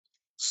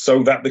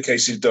 so that the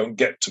cases don't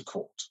get to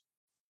court.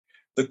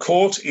 The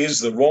court is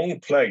the wrong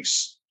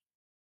place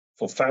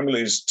for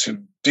families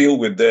to deal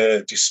with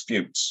their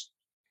disputes.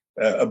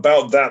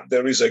 About that,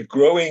 there is a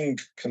growing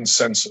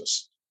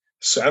consensus.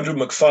 Sir Andrew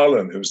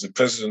MacFarlane, who is the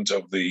president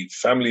of the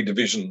Family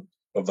Division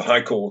of the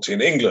High Court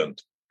in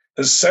England,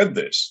 has said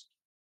this.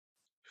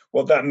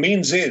 What that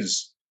means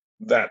is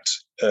that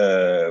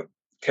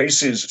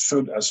cases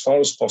should, as far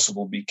as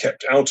possible, be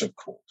kept out of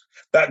court.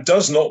 That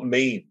does not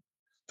mean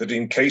that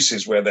in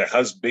cases where there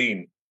has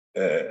been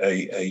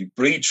a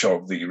breach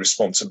of the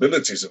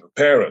responsibilities of a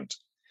parent,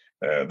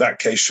 that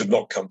case should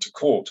not come to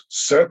court.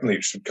 Certainly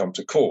it should come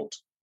to court.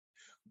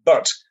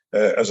 But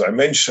as I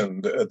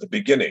mentioned at the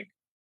beginning,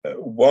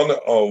 one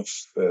of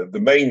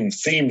the main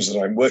themes that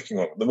I'm working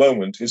on at the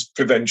moment is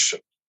prevention.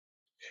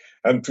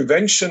 And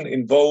prevention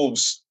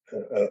involves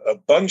a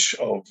bunch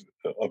of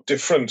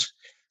different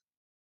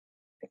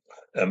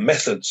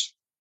methods.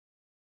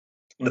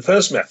 The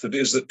first method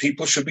is that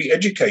people should be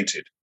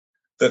educated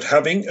that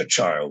having a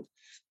child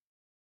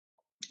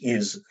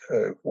is,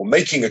 or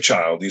making a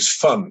child is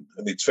fun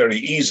and it's very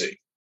easy.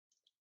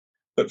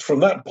 But from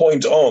that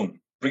point on,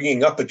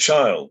 bringing up a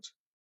child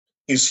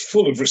is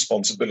full of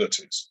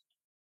responsibilities.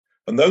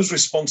 And those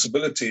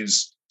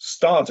responsibilities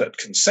start at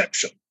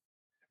conception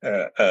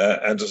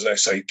and, as I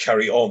say,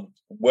 carry on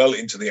well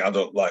into the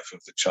adult life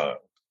of the child.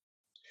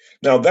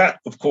 Now, that,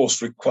 of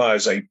course,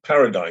 requires a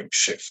paradigm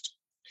shift.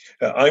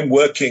 I'm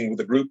working with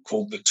a group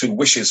called the Two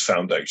Wishes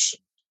Foundation.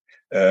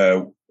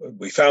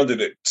 We founded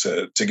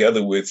it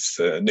together with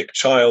Nick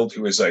Child,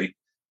 who is a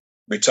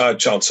retired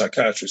child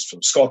psychiatrist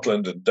from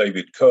Scotland, and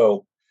David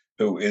Curl,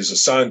 who is a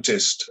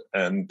scientist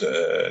and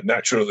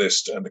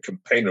naturalist and a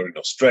campaigner in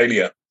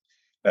Australia.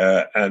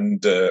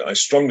 And I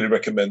strongly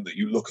recommend that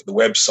you look at the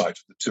website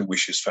of the Two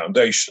Wishes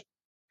Foundation.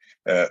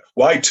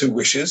 Why 2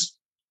 wishes?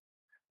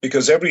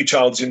 Because every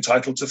child's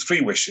entitled to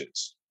 3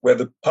 wishes. Where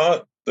the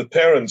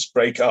parents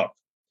break up,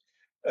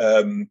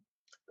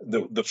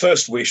 the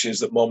first wish is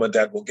that mom and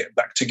dad will get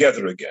back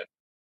together again.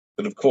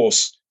 But of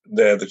course,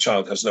 there the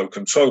child has no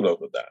control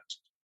over that.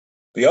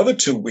 The other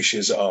 2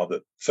 wishes are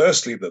that,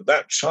 firstly,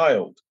 that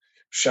child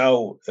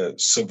shall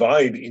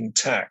survive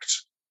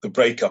intact the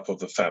breakup of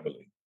the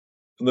family.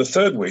 And the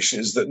third wish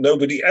is that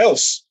nobody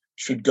else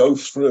should go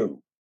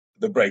through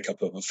the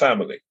breakup of a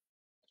family.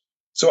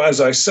 So as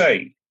I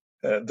say,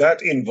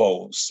 that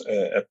involves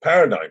a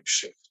paradigm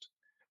shift,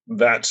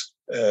 that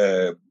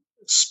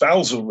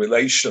spousal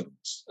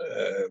relations,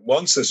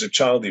 once there's a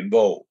child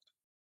involved,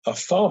 are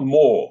far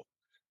more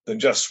than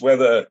just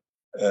whether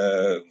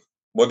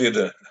what did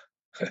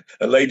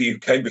a lady who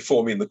came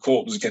before me in the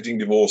court was getting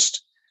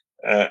divorced,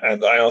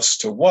 and I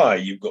asked her why.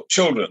 You've got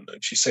children,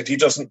 and she said he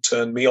doesn't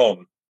turn me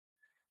on.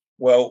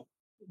 Well,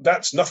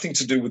 that's nothing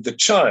to do with the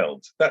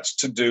child. That's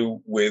to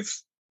do with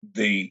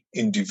the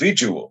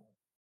individual,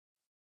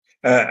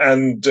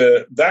 and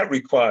that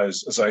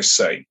requires, as I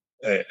say,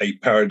 a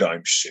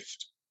paradigm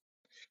shift.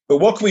 But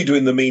what can we do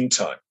in the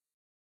meantime?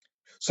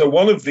 So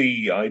one of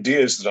the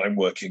ideas that I'm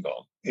working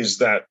on is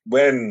that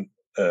when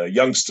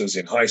youngsters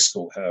in high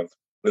school have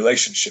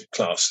relationship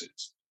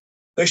classes,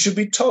 they should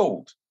be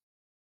told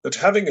that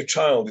having a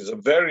child is a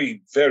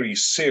very, very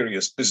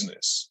serious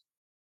business,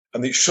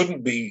 and it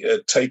shouldn't be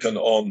taken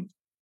on,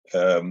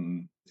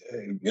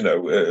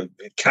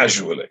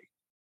 casually.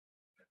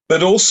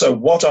 But also,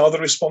 what are the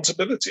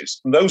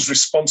responsibilities? And those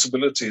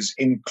responsibilities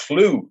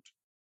include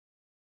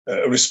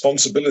a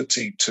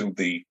responsibility to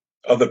the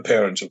other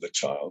parent of the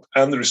child,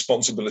 and the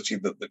responsibility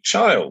that the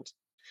child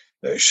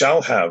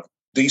shall have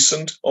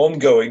decent,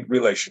 ongoing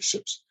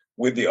relationships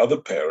with the other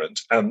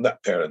parent and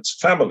that parent's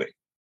family.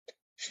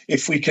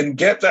 If we can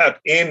get that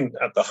in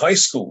at the high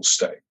school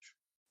stage,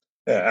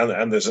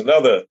 and there's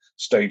another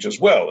stage as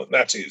well, and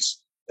that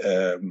is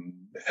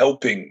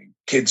helping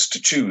kids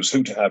to choose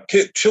who to have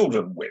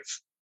children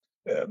with.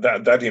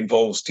 That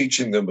involves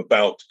teaching them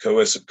about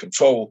coercive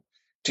control,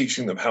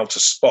 teaching them how to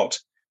spot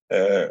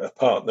a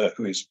partner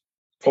who is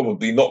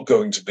probably not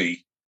going to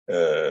be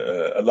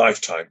a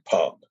lifetime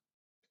partner.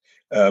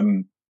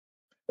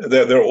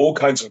 There are all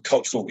kinds of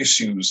cultural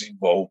issues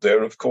involved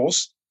there, of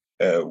course.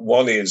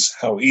 One is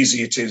how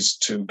easy it is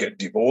to get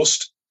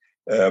divorced.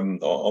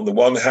 On the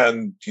one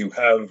hand, you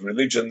have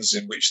religions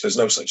in which there's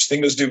no such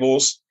thing as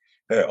divorce.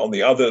 On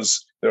the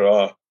others, there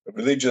are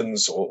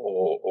religions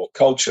or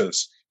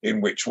cultures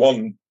in which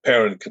one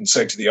parent can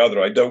say to the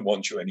other, I don't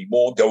want you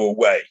anymore, go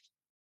away.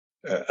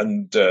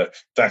 And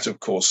that, of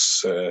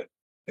course,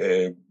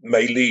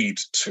 may lead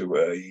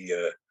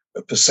to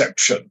a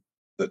perception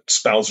that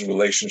spousal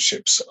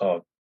relationships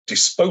are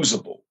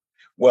disposable.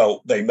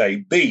 Well, they may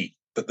be,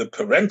 but the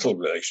parental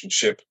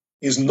relationship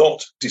is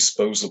not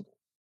disposable.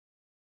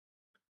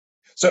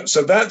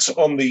 So that's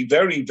on the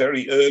very,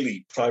 very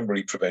early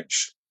primary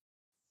prevention.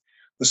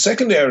 The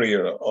second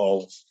area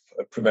of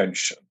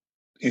prevention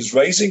is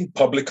raising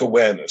public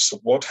awareness of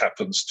what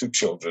happens to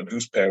children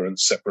whose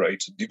parents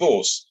separate and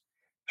divorce,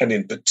 and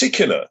in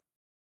particular,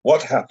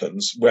 what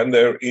happens when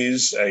there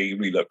is a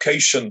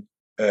relocation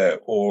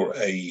or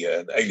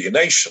an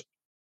alienation,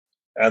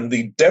 and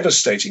the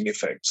devastating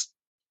effects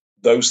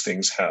those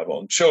things have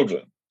on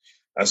children.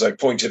 As I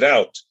pointed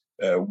out,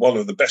 one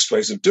of the best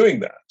ways of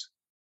doing that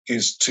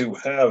is to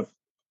have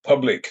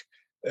public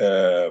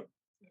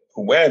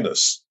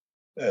awareness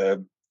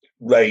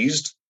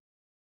raised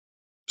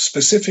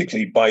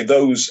specifically by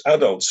those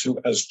adults who,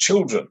 as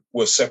children,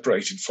 were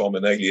separated from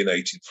and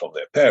alienated from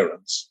their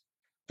parents,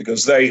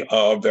 because they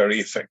are very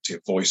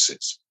effective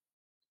voices.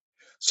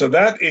 So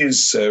that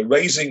is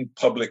raising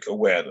public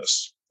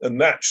awareness, and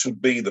that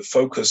should be the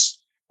focus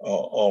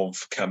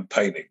of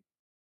campaigning.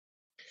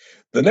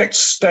 The next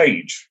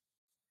stage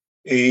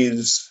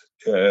is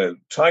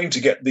trying to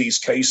get these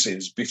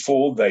cases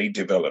before they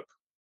develop.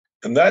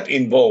 And that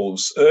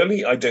involves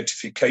early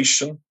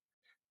identification,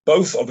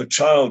 both of a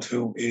child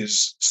who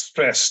is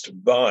stressed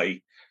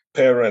by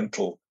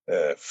parental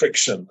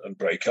friction and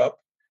breakup,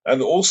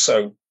 and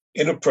also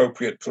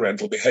inappropriate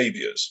parental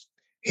behaviors.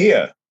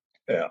 Here,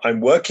 I'm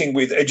working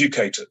with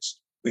educators,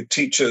 with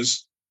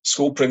teachers,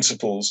 school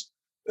principals,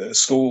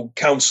 school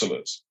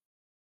counselors,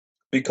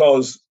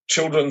 because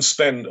children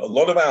spend a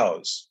lot of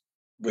hours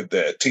with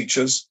their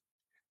teachers,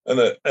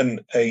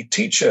 and a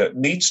teacher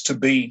needs to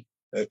be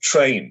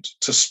trained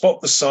to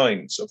spot the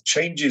signs of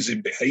changes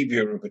in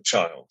behavior of a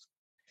child,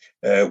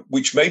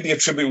 which may be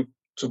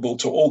attributable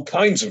to all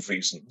kinds of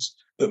reasons,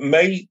 but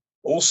may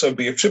also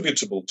be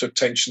attributable to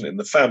tension in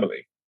the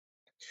family.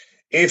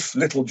 If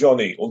little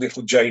Johnny or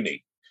little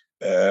Janie,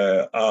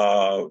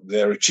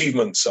 their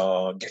achievements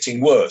are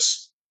getting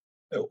worse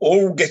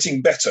or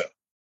getting better,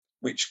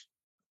 which,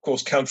 of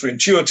course,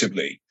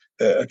 counterintuitively,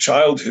 a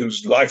child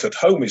whose life at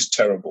home is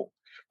terrible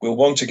will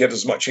want to get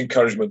as much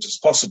encouragement as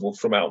possible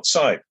from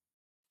outside.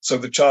 So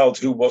the child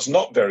who was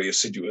not very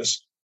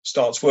assiduous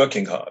starts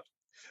working hard.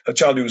 A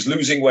child who is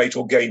losing weight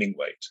or gaining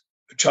weight.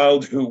 A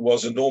child who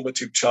was a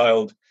normative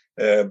child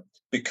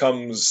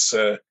becomes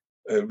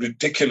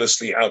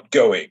ridiculously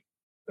outgoing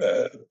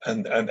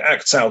and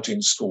acts out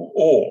in school,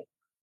 or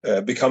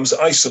becomes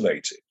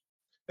isolated.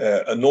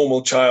 A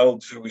normal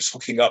child who is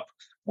hooking up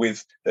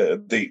with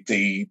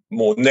the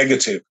more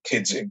negative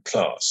kids in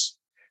class,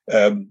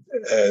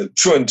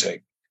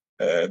 truanting,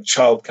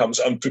 child comes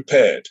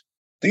unprepared.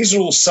 These are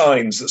all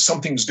signs that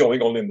something's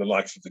going on in the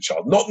life of the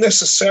child, not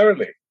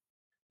necessarily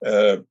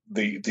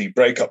the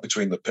breakup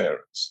between the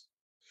parents.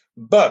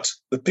 But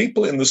the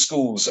people in the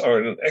schools are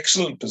in an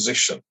excellent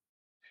position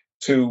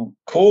to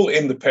call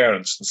in the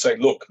parents and say,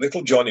 look,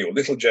 little Johnny or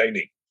little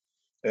Janie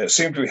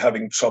seem to be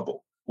having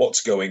trouble.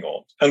 What's going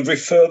on? And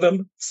refer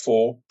them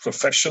for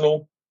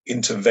professional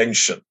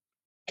intervention,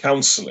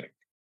 counseling,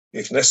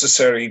 if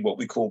necessary, what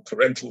we call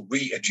parental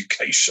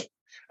re-education,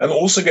 and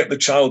also get the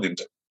child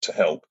into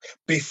help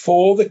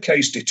before the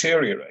case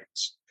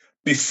deteriorates,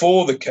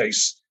 before the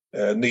case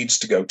needs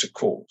to go to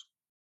court.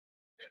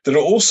 There are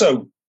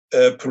also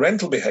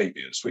parental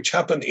behaviors which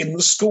happen in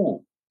the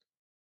school,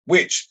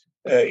 which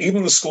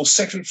even the school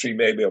secretary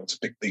may be able to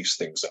pick these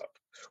things up,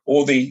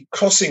 or the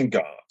crossing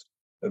guard,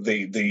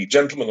 the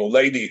gentleman or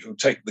lady who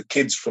take the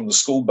kids from the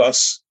school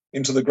bus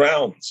into the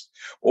grounds,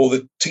 or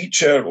the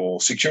teacher or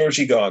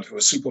security guard who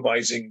are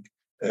supervising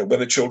when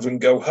the children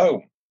go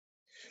home.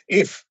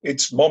 If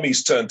it's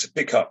mommy's turn to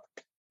pick up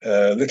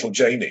little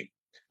Janie,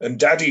 and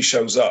daddy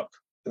shows up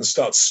and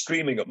starts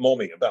screaming at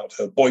mommy about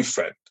her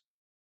boyfriend,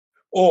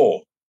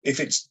 or if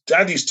it's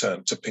daddy's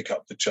turn to pick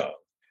up the child,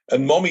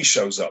 and mommy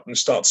shows up and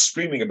starts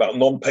screaming about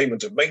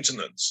non-payment of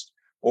maintenance,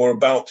 or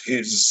about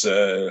his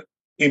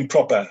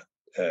improper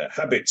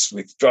habits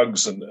with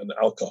drugs and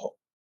alcohol,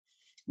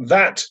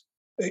 that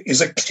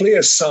is a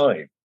clear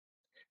sign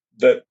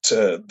that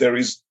there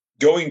is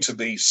going to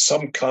be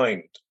some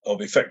kind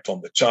of effect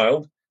on the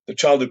child. The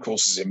child, of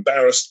course, is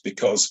embarrassed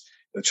because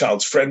the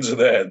child's friends are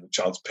there and the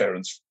child's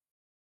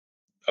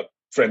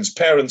friends'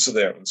 parents are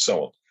there and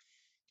so on.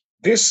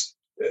 This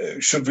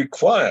should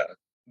require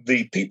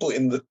the people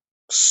in the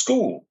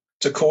school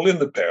to call in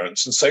the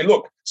parents and say,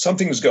 look,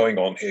 something's going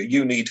on here,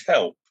 you need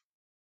help.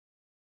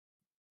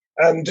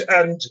 And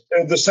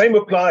the same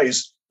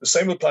applies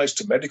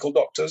to medical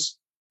doctors,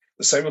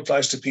 the same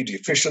applies to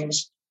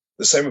pediatricians,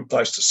 the same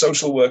applies to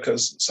social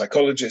workers and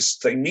psychologists.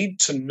 They need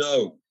to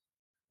know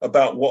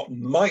about what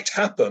might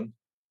happen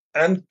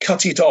and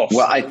cut it off.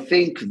 Well, I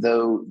think,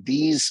 though,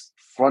 these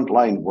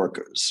frontline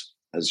workers,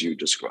 as you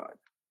describe,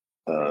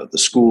 the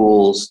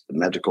schools, the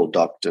medical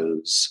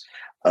doctors,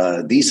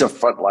 these are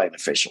frontline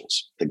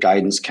officials, the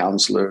guidance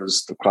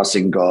counselors, the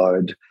crossing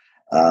guard,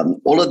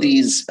 all of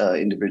these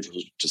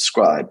individuals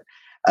described.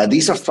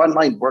 These are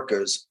frontline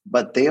workers,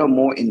 but they are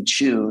more in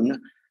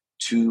tune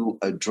to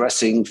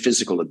addressing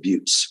physical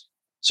abuse.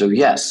 So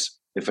yes,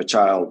 if a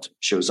child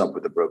shows up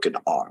with a broken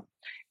arm,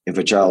 if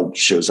a child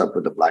shows up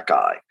with a black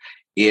eye,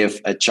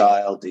 if a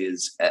child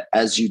is,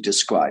 as you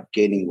described,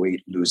 gaining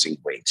weight, losing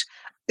weight,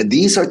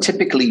 these are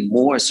typically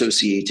more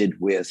associated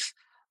with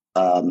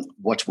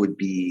what would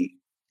be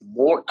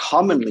more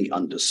commonly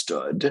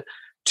understood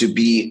to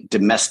be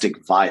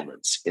domestic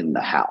violence in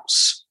the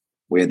house,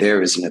 where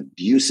there is an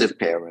abusive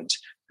parent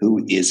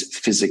who is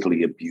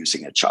physically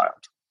abusing a child.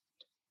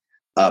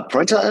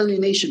 Parental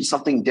alienation is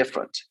something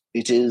different.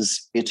 It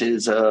is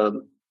a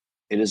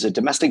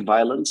domestic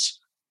violence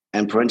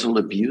and parental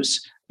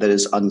abuse that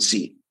is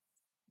unseen.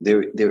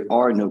 There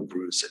are no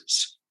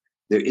bruises.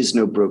 There is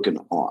no broken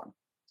arm.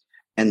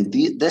 And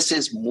this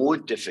is more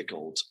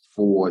difficult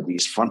for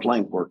these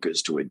frontline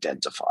workers to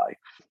identify.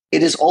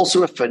 It is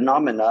also a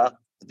phenomena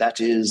that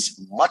is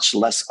much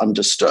less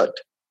understood.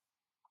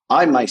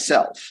 I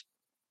myself,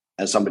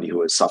 as somebody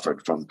who has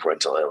suffered from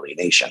parental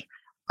alienation,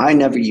 I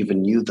never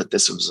even knew that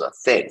this was a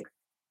thing.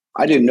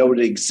 I didn't know it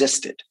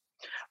existed.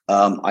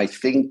 I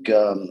think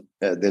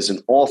there's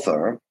an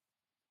author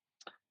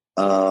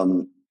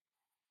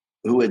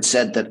who had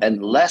said that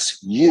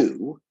unless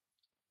you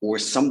or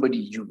somebody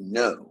you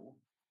know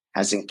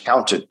has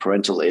encountered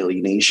parental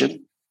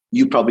alienation,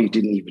 you probably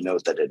didn't even know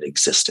that it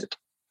existed.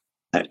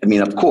 I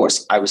mean, of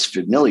course, I was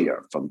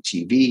familiar from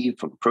TV,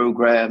 from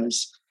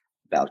programs,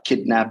 about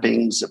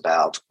kidnappings,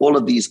 about all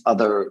of these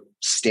other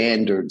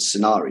standard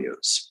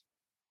scenarios.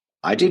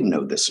 I didn't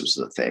know this was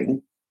the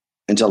thing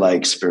until I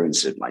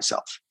experienced it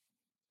myself.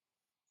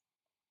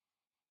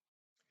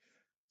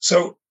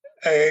 So,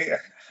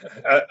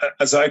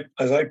 as I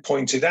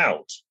pointed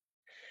out,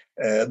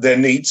 there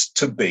needs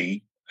to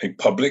be a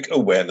public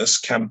awareness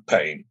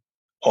campaign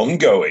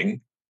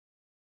ongoing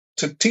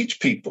to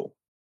teach people,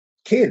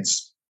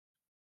 kids,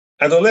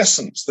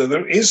 adolescents, that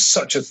there is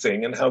such a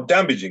thing and how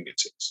damaging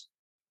it is.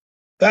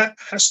 That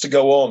has to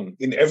go on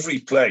in every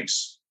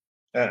place.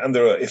 And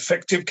there are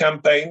effective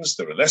campaigns,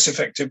 there are less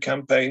effective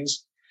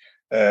campaigns.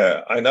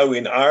 I know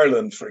in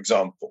Ireland, for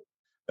example,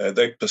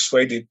 they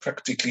persuaded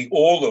practically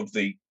all of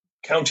the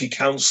county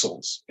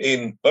councils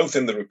both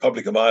in the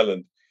Republic of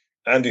Ireland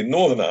and in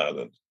Northern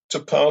Ireland to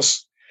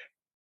pass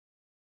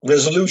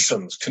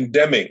resolutions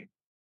condemning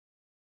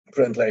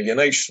parental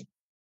alienation.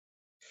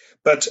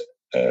 But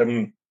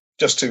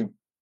just to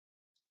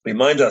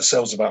remind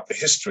ourselves about the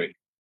history,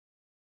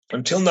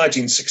 until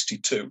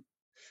 1962,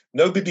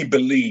 nobody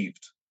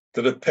believed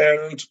that a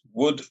parent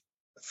would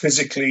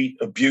physically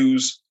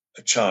abuse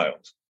a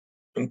child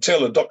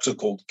until a doctor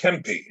called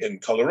Kempe in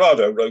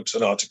Colorado wrote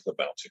an article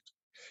about it.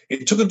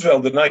 It took until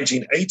the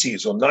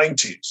 1980s or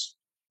 90s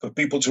for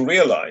people to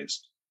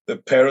realize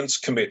that parents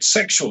commit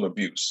sexual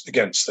abuse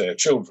against their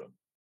children.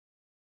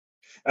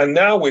 And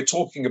now we're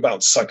talking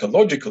about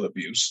psychological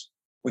abuse,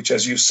 which,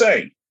 as you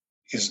say,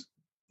 is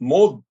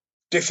more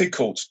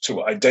difficult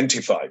to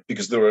identify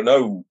because there are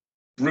no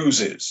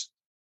bruises,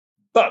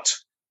 but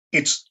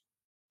it's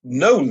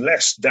no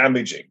less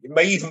damaging. It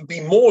may even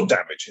be more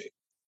damaging.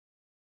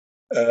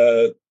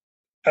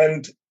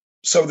 And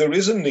so there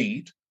is a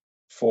need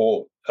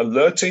for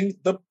alerting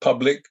the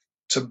public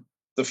to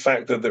the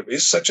fact that there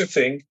is such a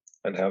thing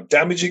and how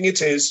damaging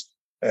it is.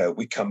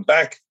 We come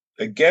back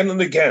again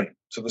and again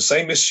to the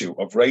same issue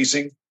of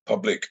raising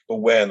public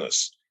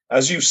awareness.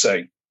 As you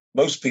say,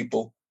 most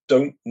people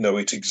don't know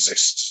it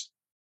exists.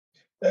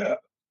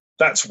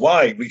 That's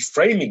why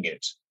reframing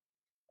it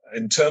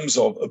in terms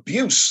of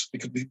abuse,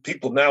 because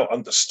people now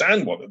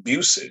understand what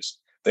abuse is.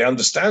 They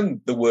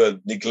understand the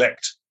word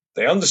neglect.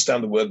 They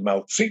understand the word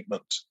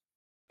maltreatment.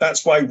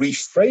 That's why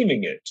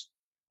reframing it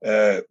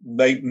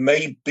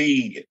may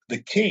be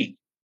the key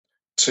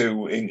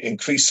to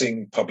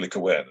increasing public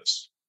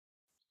awareness.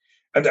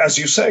 And as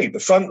you say, the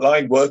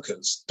frontline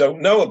workers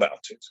don't know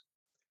about it.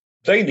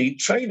 They need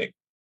training.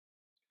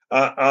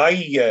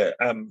 I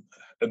am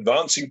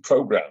advancing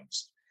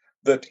programs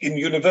that in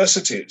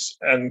universities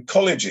and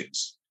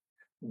colleges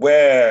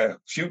where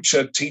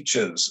future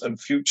teachers and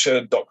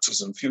future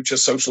doctors and future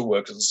social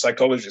workers and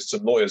psychologists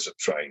and lawyers are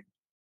trained,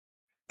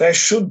 there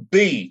should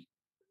be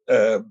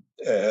an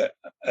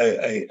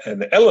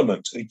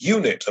element, a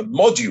unit, a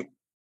module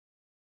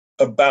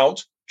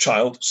about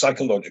child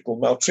psychological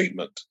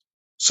maltreatment,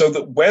 so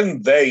that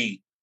when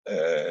they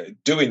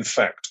do in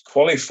fact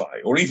qualify,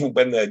 or even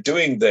when they're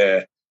doing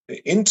their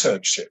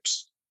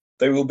internships,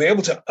 they will be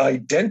able to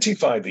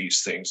identify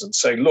these things and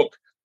say, look,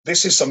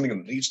 this is something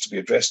that needs to be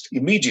addressed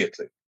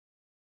immediately.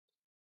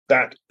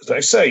 That, as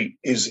I say,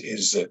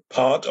 is a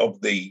part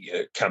of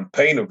the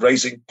campaign of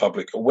raising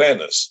public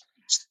awareness.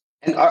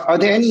 And are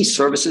there any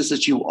services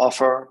that you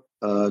offer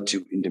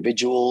to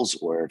individuals,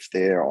 or if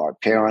there are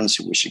parents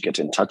who wish to get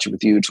in touch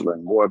with you to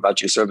learn more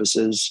about your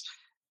services?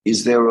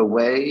 Is there a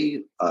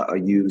way? Are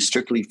you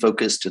strictly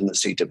focused in the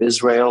state of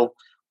Israel,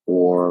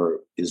 or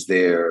is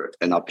there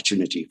an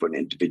opportunity for an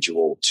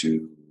individual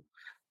to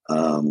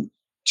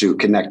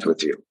connect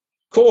with you?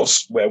 Of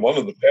course, where one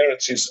of the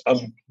parents is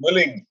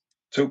unwilling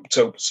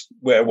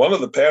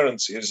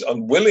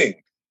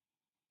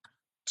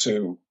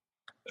to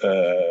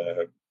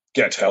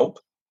get help,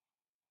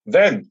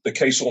 then the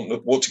case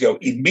ought to go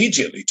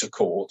immediately to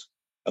court,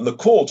 and the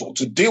court ought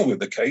to deal with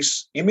the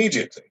case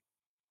immediately.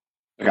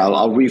 Okay,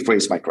 I'll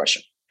rephrase my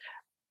question.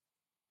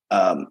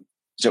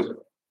 So,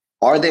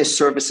 are there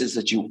services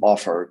that you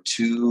offer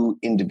to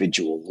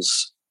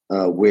individuals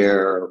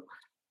where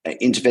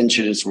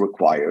intervention is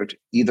required,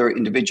 either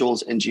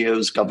individuals,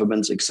 NGOs,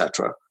 governments,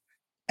 etc.?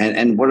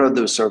 And what are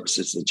those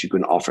services that you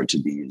can offer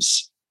to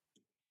these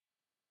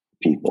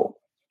people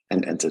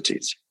and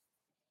entities?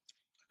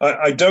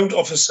 I don't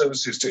offer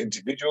services to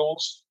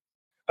individuals.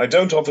 I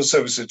did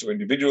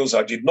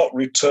not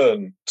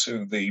return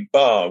to the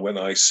bar when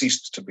I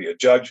ceased to be a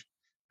judge.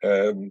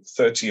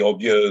 40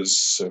 odd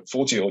years of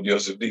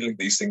dealing with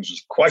these things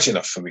was quite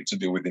enough for me to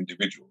deal with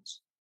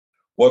individuals.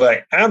 What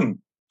I am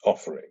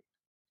offering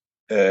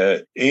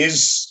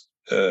is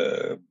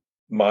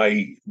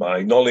my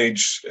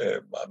knowledge,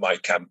 my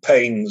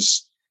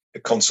campaigns,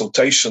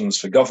 consultations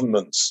for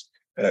governments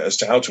as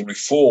to how to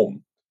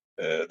reform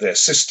their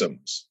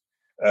systems.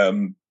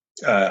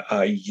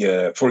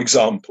 For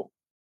example,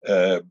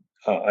 I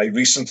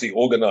recently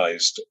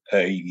organized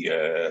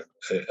a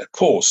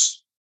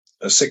course,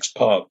 a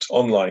 6-part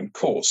online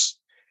course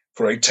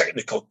for a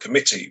technical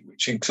committee,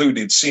 which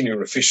included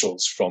senior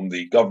officials from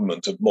the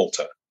government of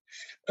Malta.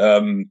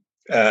 And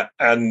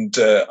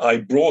I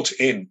brought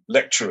in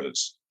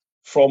lecturers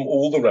from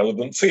all the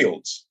relevant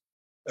fields,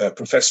 a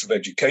professor of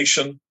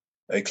education,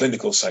 a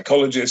clinical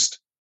psychologist,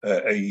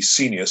 a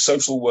senior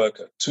social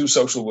worker, 2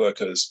 social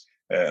workers,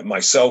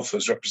 myself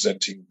as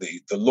representing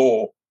the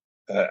law,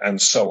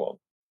 and so on.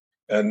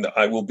 And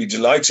I will be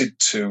delighted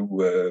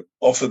to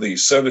offer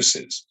these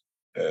services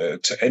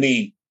to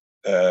any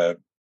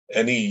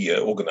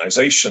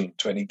organization,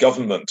 to any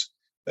government,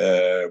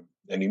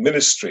 any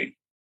ministry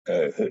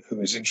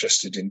who is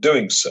interested in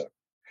doing so.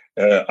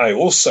 I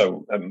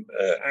also am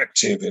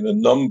active in a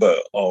number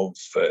of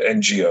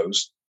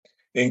NGOs,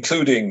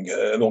 including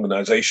an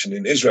organization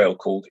in Israel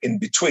called In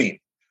Between.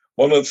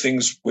 One of the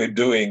things we're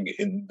doing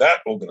in that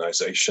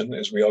organization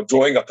is we are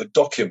drawing up a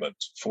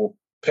document for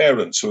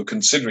parents who are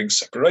considering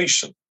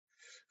separation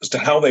as to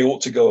how they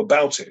ought to go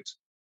about it,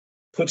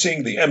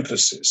 putting the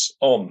emphasis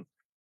on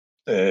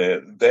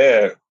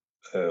their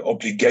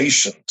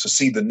obligation to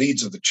see the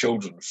needs of the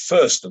children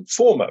first and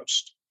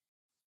foremost,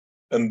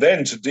 and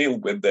then to deal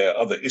with their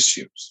other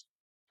issues.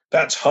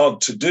 That's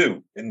hard to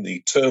do in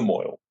the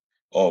turmoil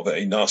of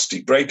a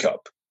nasty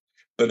breakup,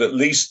 but at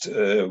least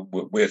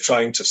we're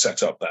trying to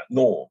set up that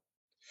norm.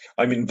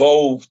 I'm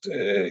involved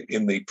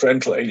in the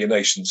Parental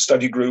Alienation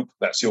Study Group.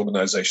 That's the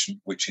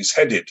organization which is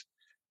headed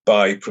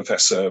by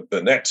Professor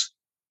Burnett,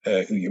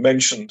 who you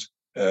mentioned.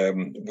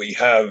 We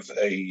have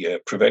a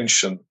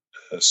prevention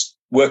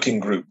working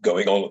group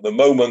going on at the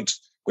moment.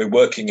 We're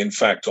working, in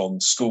fact, on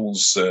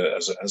schools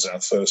as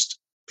our first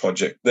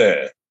project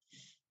there.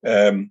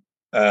 And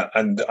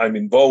I'm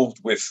involved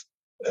with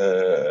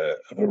a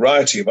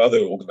variety of other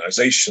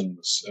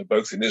organizations,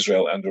 both in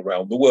Israel and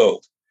around the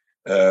world.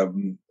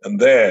 And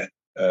there,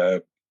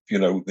 I'm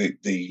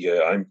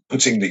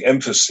putting the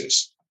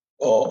emphasis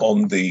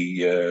on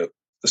the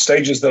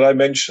stages that I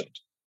mentioned: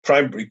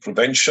 primary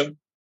prevention,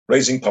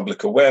 raising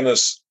public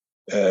awareness,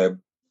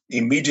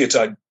 immediate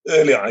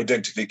early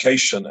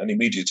identification and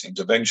immediate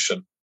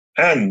intervention,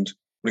 and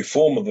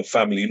reform of the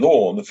family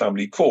law and the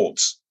family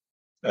courts,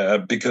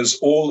 because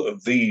all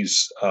of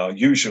these are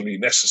usually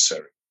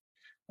necessary.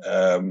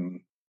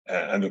 And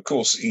of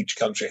course, each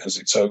country has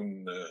its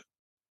own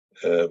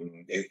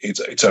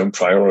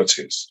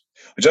priorities.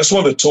 I just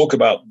want to talk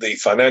about the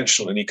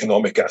financial and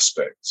economic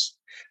aspects.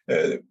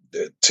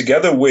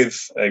 Together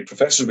with a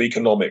professor of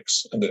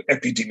economics and an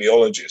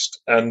epidemiologist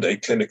and a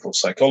clinical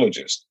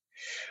psychologist,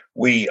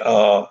 we've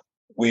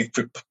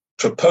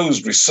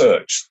proposed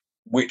research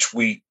which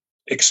we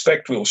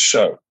expect will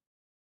show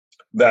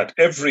that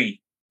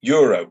every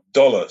euro,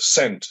 dollar,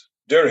 cent,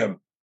 dirham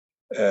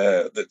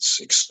that's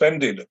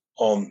expended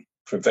on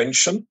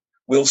prevention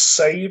will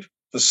save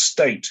the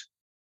state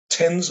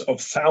tens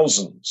of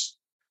thousands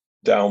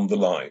down the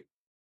line.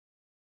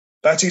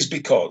 That is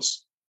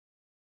because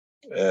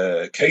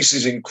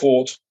cases in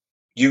court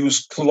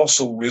use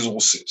colossal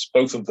resources,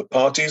 both of the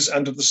parties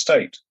and of the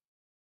state.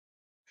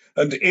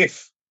 And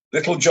if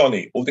little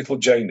Johnny or little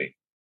Janie,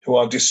 who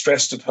are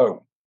distressed at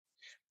home,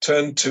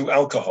 turn to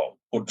alcohol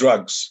or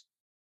drugs,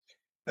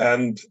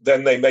 and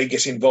then they may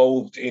get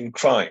involved in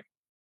crime,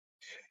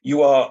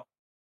 the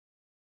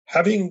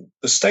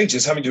state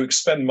is having to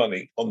expend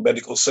money on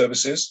medical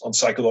services, on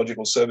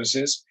psychological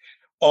services,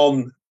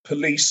 on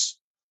police,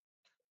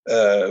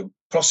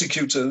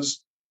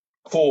 prosecutors,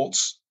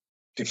 courts,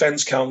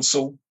 defense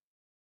counsel,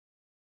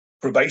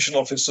 probation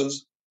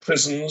officers,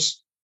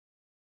 prisons.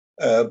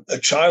 A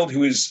child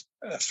who is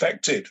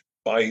affected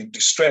by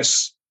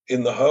distress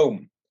in the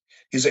home,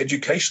 his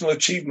educational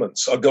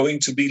achievements are going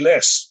to be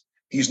less.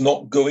 He's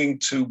not going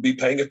to be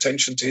paying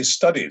attention to his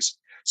studies.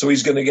 So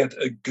he's going to get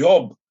a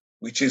job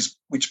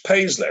which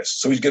pays less.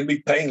 So he's going to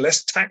be paying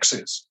less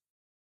taxes.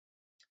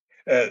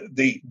 There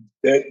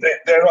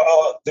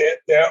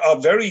are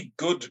very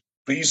good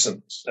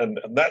reasons, and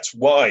that's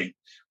why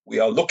we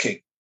are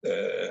looking.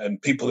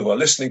 And people who are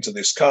listening to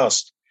this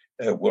cast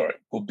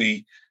will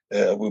be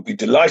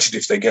delighted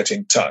if they get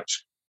in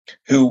touch,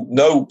 who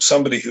know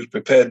somebody who's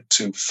prepared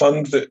to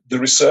fund the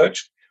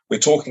research. We're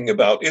talking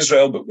about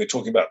Israel, but we're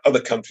talking about other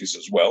countries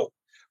as well,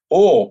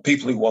 or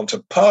people who want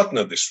to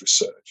partner this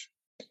research.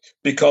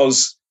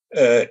 Because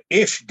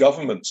if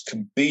governments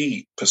can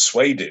be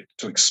persuaded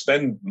to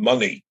expend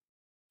money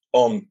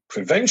on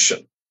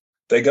prevention,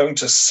 they're going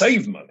to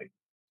save money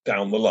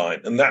down the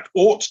line. And that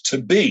ought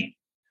to be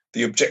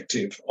the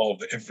objective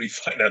of every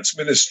finance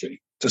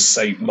ministry, to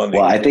save money.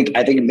 Well, I think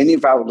many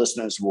of our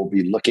listeners will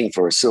be looking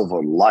for a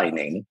silver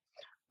lining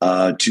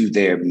to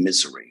their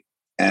misery.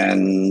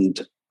 And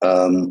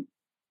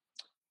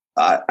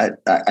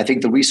I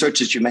think the research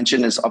that you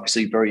mentioned is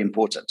obviously very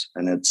important,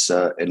 and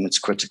it's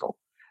critical.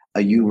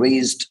 You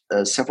raised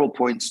several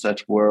points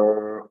that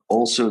were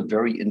also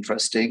very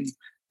interesting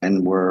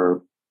and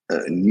were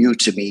new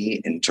to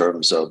me in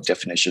terms of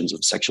definitions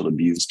of sexual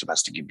abuse,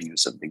 domestic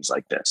abuse, and things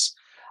like this.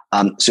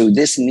 So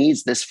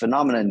this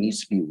phenomenon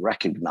needs to be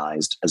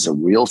recognized as a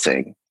real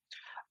thing.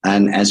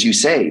 And as you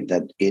say,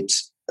 that it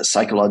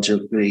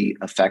psychologically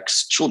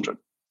affects children,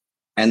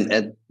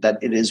 and that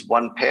it is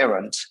one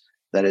parent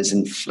that is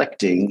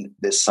inflicting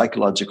this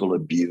psychological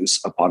abuse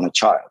upon a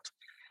child.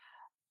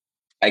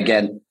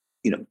 Again,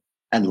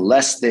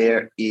 unless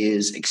there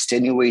is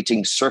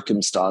extenuating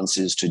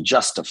circumstances to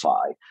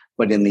justify,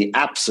 but in the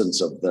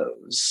absence of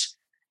those,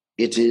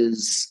 it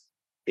is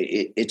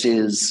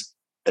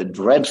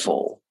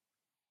dreadful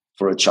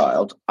for a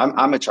child.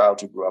 I'm a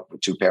child who grew up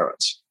with two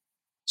parents,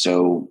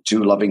 so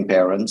two loving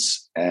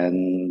parents,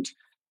 and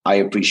I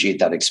appreciate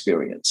that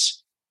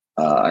experience.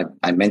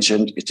 I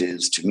mentioned it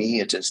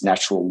is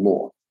natural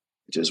law.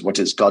 It is what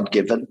is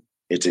God-given.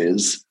 It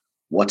is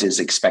what is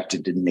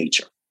expected in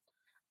nature.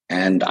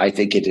 And I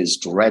think it is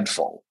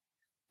dreadful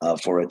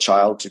for a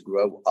child to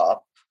grow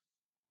up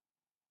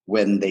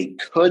when they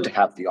could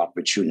have the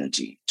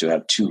opportunity to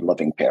have two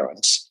loving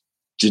parents,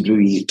 to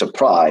be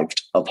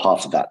deprived of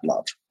half of that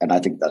love. And I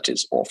think that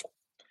is awful.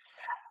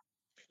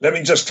 Let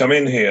me just come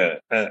in here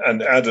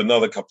and add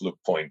another couple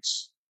of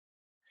points.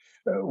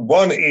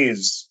 One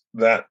is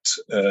that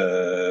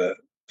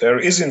there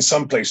is in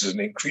some places an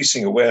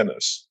increasing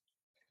awareness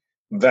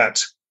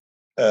that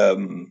a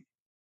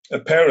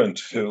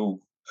parent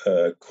who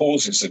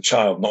causes a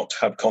child not to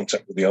have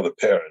contact with the other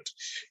parent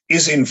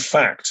is in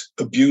fact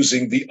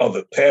abusing the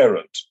other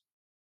parent.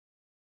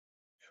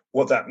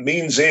 What that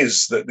means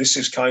is that this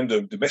is kind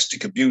of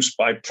domestic abuse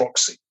by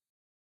proxy.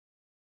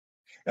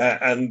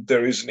 And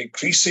there is an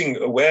increasing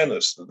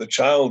awareness that the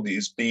child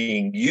is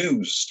being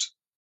used.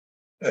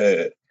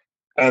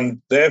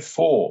 And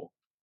therefore,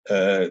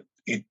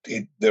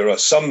 there are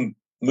some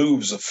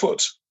moves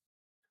afoot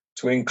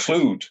to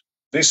include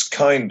this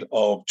kind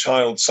of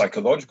child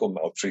psychological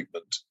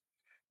maltreatment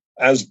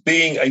as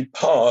being a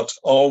part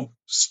of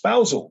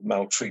spousal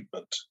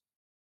maltreatment.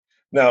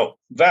 Now,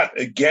 that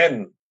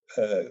again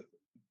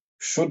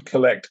should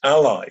collect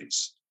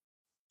allies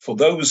for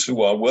those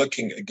who are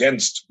working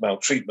against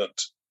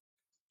maltreatment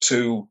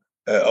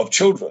of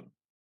children,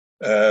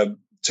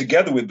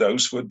 together with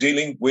those who are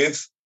dealing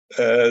with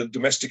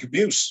domestic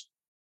abuse.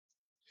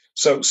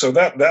 So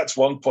that's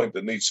one point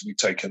that needs to be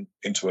taken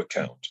into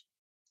account.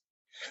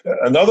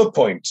 Another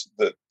point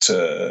that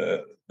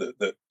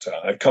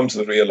I've come to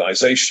the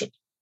realization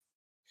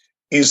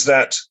is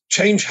that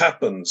change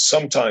happens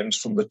sometimes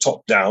from the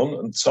top down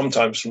and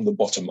sometimes from the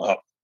bottom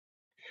up.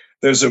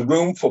 There's a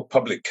room for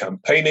public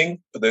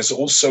campaigning, but there's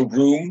also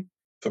room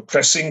for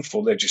pressing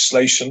for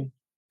legislation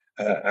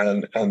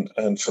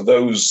and for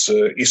those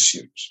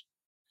issues.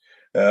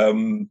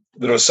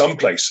 There are some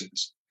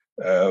places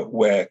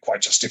where,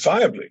 quite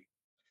justifiably,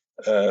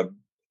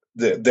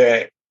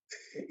 there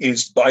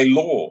is by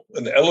law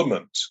an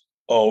element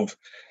of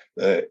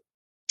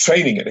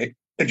training and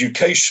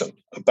education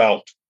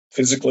about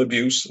physical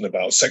abuse and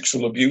about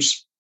sexual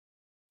abuse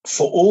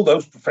for all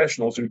those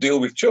professionals who deal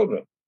with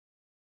children.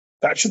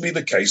 That should be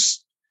the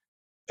case,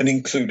 and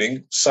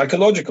including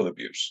psychological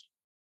abuse.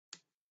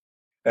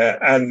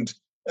 And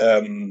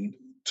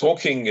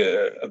talking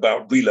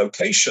about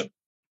relocation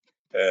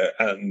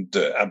and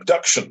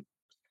abduction,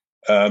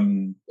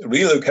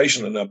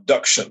 relocation and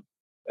abduction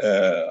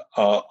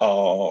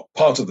are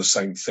part of the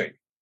same thing.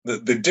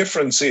 The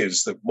difference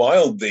is that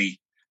while the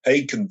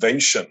Hague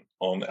Convention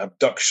on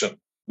Abduction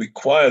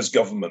requires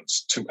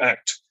governments to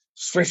act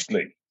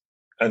swiftly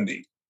and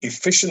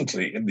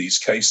efficiently in these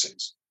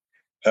cases,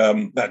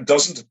 that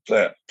doesn't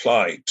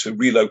apply to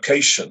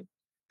relocation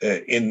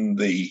within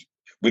the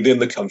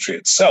country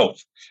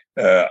itself.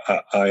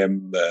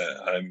 I'm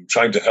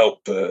trying to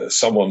help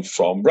someone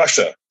from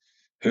Russia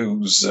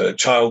whose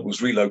child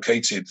was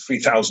relocated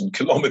 3,000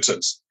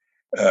 kilometers.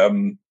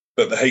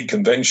 But the Hague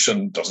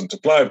Convention doesn't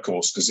apply, of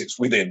course, because it's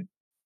within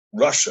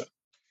Russia.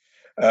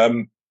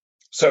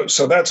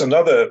 So that's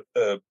another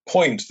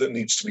point that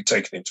needs to be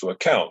taken into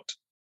account,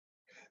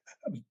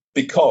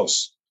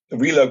 because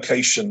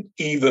relocation,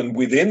 even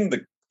within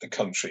the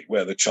country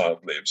where the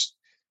child lives,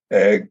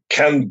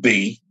 can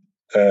be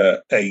an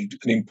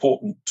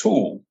important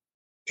tool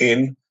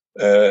in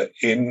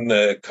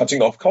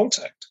cutting off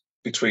contact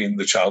between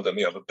the child and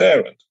the other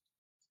parent.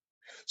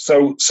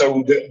 So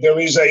there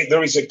is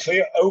a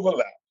clear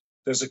overlap.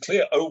 There's a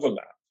clear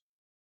overlap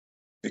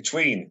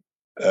between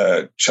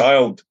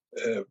child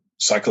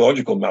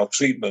psychological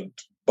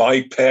maltreatment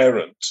by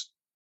parent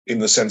in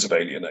the sense of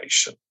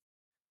alienation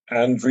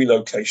and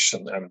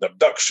relocation and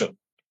abduction,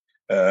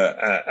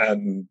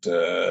 and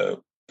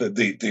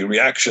the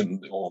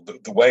reaction or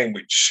the way in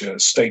which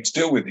states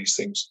deal with these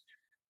things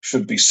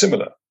should be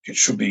similar. It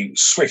should be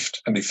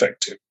swift and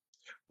effective.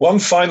 One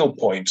final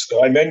point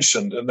that I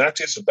mentioned, and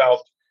that is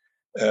about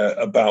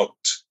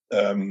the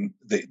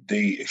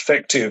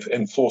effective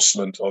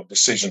enforcement of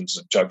decisions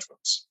and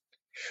judgments.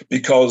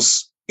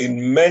 Because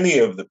in many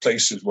of the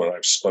places where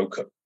I've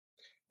spoken,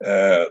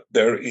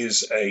 there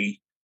is a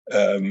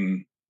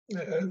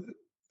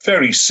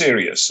very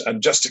serious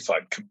and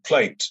justified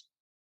complaint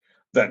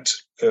that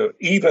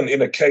even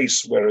in a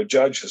case where a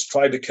judge has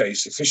tried a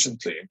case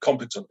efficiently and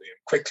competently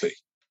and quickly,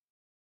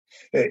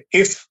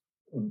 if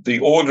the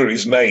order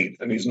is made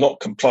and is not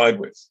complied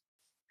with,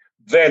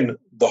 then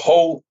the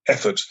whole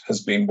effort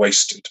has been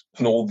wasted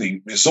and all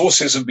the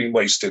resources have been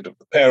wasted of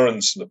the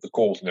parents and of the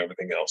court and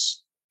everything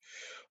else.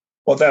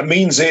 What that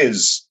means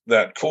is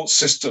that court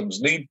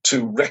systems need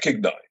to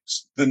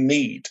recognize the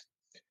need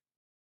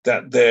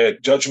that their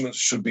judgments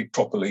should be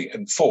properly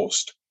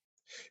enforced.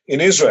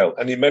 In Israel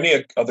and in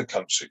many other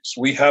countries,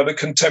 we have a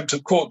contempt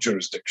of court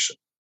jurisdiction.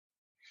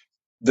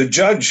 The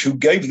judge who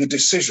gave the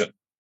decision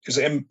is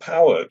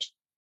empowered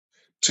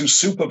to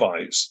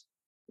supervise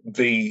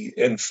the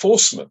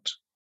enforcement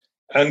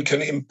and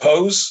can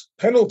impose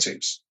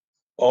penalties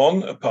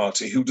on a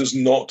party who does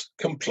not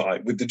comply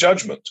with the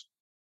judgment.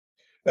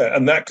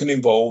 And that can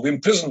involve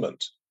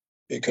imprisonment.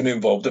 It can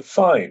involve a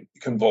fine.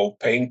 It can involve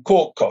paying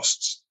court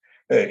costs.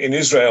 In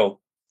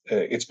Israel,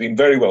 it's been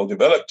very well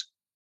developed.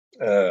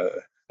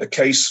 A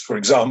case, for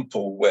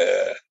example,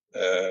 where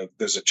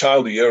there's a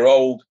child a year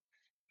old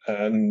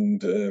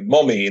and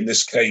mommy, in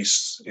this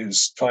case,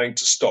 is trying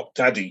to stop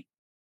daddy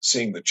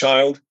seeing the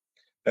child.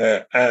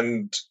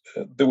 And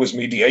there was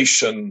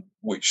mediation,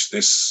 which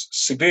this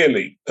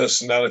severely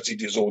personality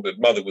disordered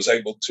mother was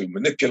able to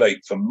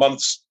manipulate for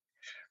months.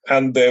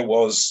 And there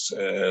was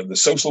the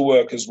social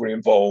workers were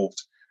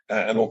involved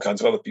and all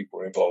kinds of other people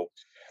were involved.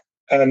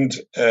 And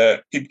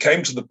it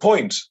came to the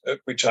point at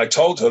which I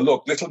told her,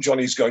 look, little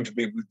Johnny's going to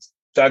be with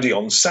Daddy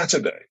on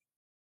Saturday.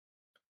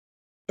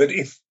 But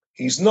if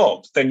he's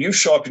not, then you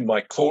show up in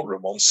my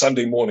courtroom on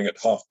Sunday morning at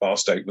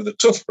 8:30 with a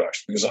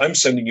toothbrush, because I'm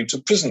sending you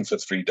to prison for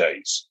 3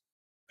 days.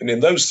 And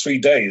in those 3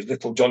 days,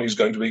 little Johnny's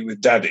going to be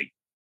with Daddy.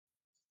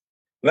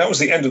 And that was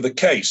the end of the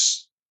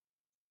case,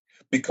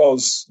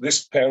 because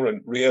this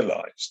parent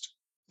realized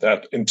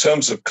that in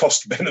terms of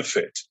cost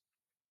benefit,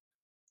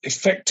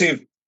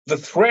 the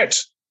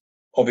threat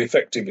of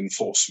effective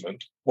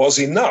enforcement was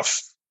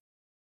enough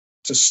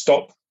to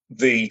stop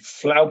the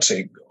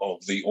flouting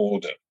of the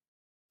order.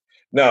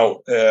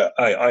 Now,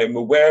 I am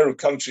aware of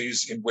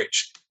countries in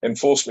which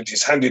enforcement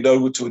is handed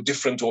over to a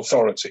different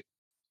authority.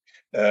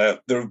 There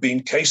have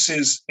been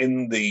cases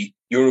in the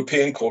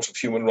European Court of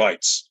Human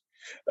Rights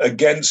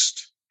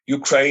against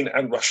Ukraine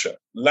and Russia,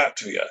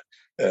 Latvia,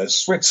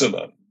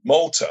 Switzerland,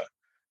 Malta,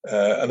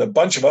 and a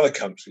bunch of other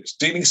countries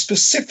dealing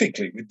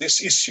specifically with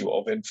this issue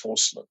of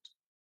enforcement.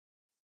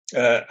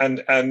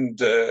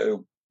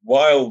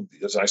 While,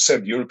 as I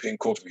said, the European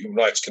Court of Human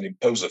Rights can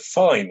impose a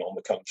fine on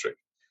the country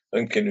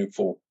and can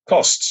enforce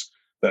costs,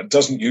 that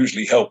doesn't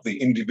usually help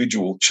the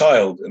individual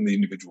child and the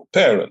individual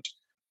parent,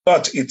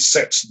 but it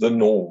sets the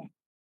norm.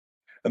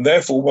 And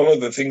therefore, one of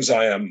the things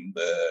I am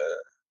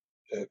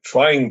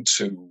trying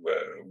to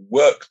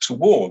work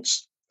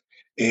towards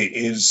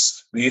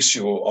is the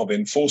issue of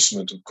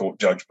enforcement of court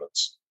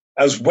judgments,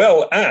 as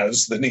well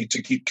as the need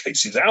to keep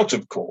cases out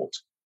of court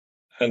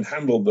and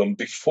handle them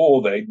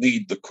before they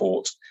need the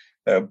court.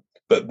 But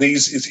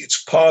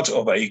it's part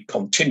of a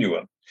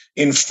continuum.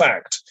 In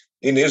fact,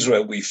 in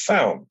Israel, we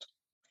found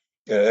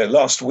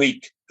last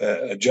week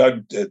a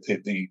judge,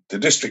 the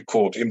district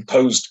court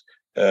imposed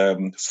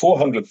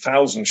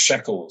 400,000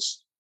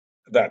 shekels.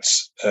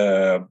 That's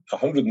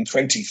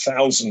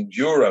 120,000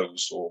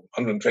 euros or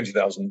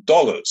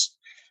 $120,000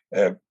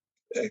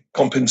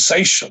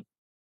 compensation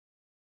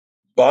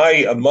by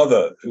a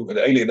mother who had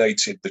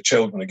alienated the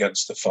children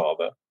against the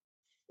father.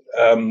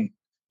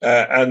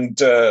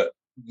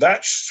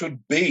 That should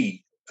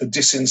be a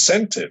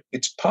disincentive.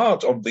 It's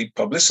part of the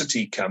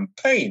publicity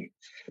campaign,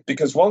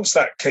 because once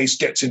that case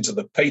gets into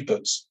the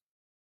papers,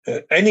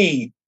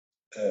 any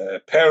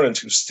parent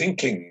who's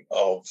thinking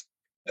of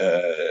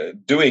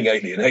doing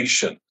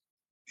alienation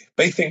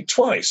may think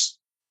twice.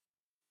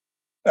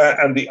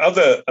 And the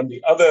other,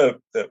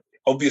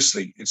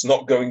 obviously, it's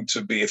not going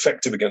to be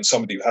effective against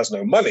somebody who has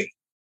no money.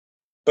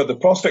 But the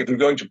prospect of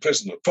going to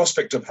prison, the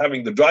prospect of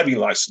having the driving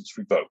license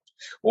revoked,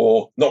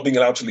 or not being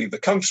allowed to leave the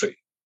country,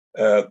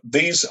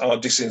 these are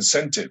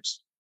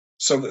disincentives.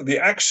 So that the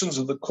actions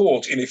of the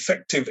court in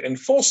effective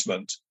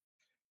enforcement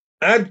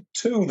add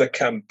to the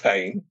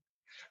campaign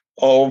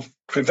of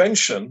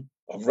prevention,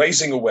 of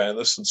raising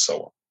awareness, and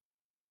so on.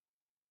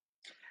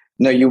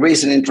 Now, you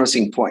raise an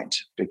interesting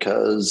point,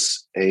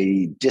 because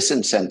a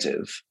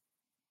disincentive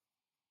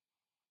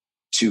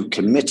to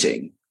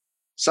committing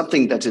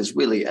something that is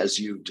really, as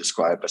you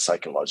describe, a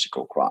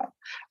psychological crime.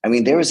 I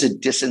mean, there is a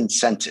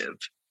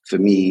disincentive for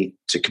me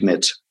to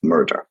commit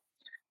murder.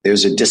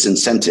 There's a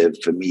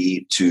disincentive for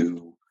me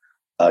to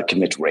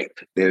commit rape.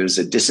 There's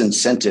a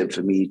disincentive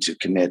for me to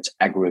commit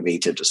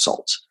aggravated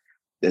assault.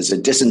 There's a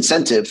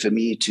disincentive for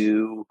me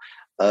to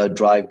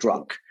drive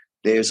drunk.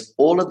 There's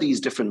all of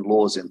these different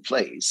laws in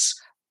place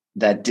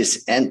that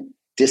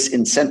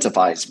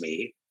disincentivize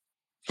me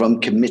from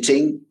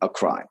committing a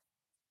crime.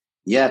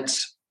 Yet,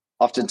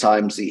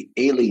 oftentimes the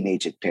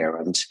alienated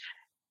parent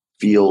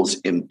feels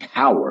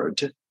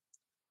empowered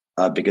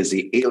because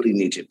the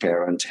alienated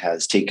parent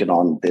has taken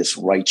on this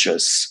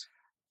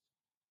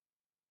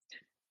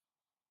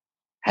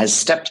has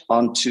stepped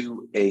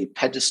onto a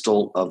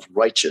pedestal of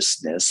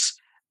righteousness,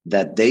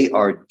 that they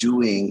are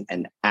doing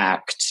an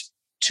act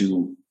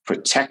to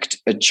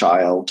protect a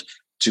child,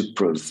 to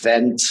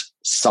prevent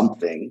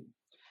something.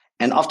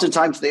 And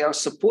oftentimes they are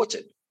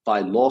supported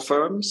by law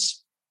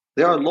firms.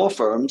 There are law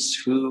firms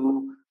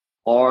who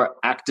are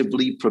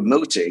actively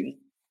promoting,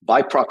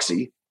 by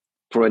proxy,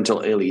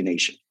 parental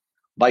alienation,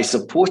 by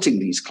supporting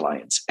these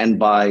clients and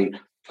by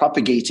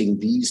propagating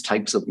these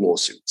types of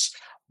lawsuits,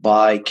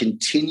 by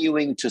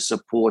continuing to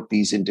support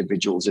these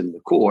individuals in the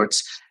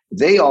courts.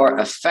 They are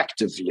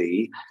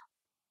effectively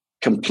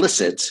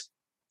complicit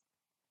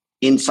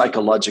in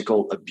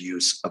psychological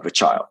abuse of a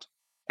child,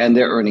 and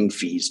they're earning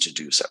fees to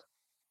do so.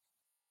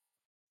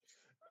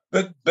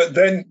 But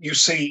then you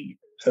see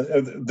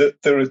that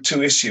there are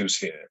two issues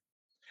here.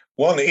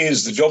 One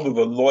is the job of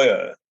a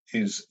lawyer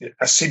is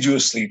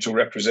assiduously to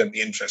represent the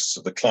interests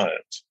of the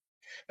client.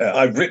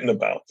 I've written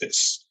about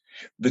this.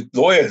 The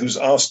lawyer who's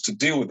asked to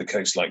deal with a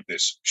case like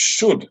this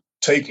should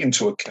take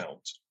into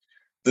account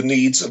the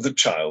needs of the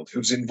child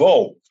who's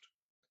involved.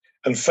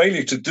 And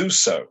failure to do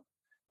so,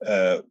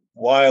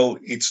 while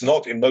it's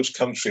not in most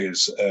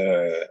countries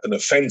an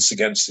offense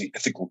against the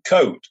ethical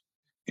code,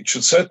 it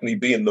should certainly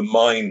be in the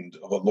mind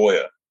of a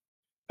lawyer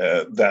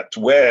that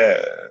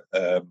where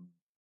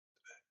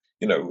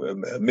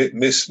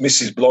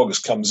Mrs.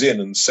 Bloggers comes in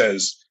and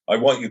says, I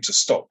want you to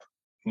stop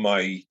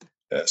my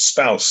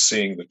spouse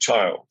seeing the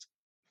child,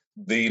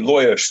 the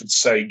lawyer should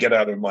say, "Get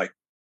out of my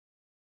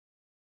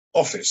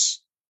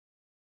office,"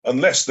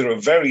 unless there are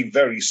very,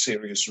 very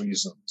serious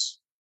reasons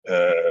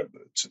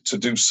to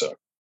do so.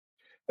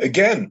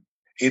 Again,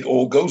 it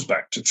all goes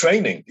back to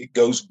training. It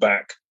goes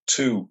back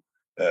to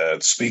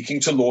speaking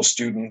to law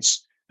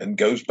students, and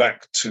goes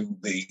back to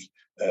the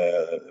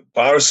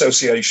bar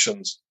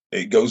associations.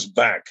 It goes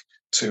back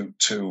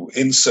to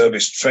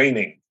in-service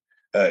training.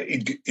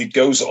 It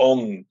goes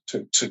on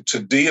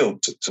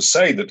to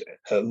say that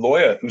a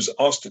lawyer who's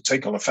asked to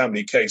take on a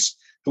family case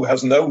who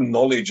has no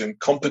knowledge and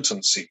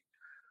competency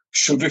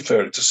should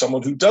refer it to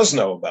someone who does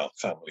know about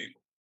family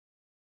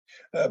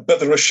law. But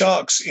there are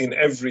sharks in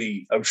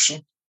every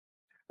ocean,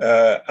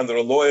 and there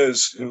are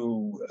lawyers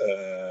who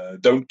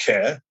don't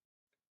care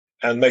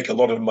and make a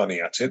lot of money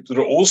at it. There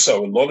are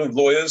also a lot of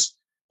lawyers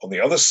on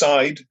the other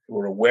side who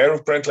are aware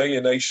of parental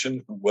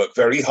alienation, who work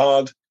very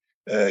hard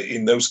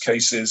in those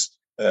cases,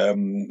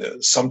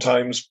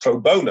 sometimes pro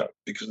bono,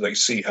 because they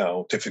see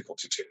how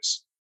difficult it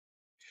is.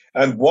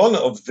 And one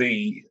of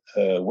the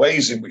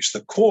ways in which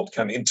the court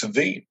can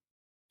intervene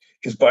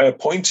is by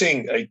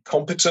appointing a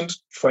competent,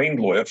 trained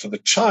lawyer for the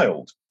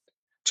child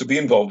to be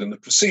involved in the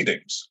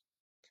proceedings.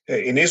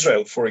 In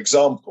Israel, for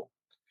example,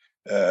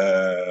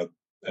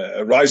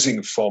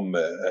 arising from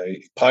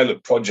a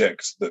pilot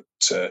project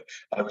that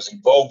I was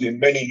involved in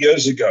many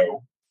years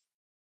ago,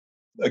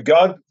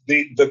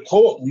 the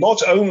court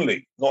not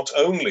only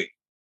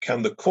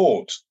can the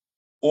court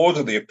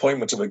order the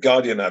appointment of a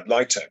guardian ad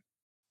litem,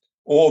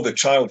 or the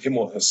child, him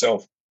or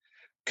herself,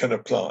 can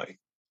apply,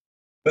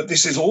 but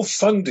this is all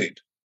funded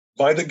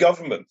by the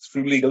government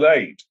through legal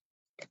aid.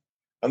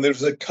 And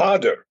there's a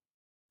cadre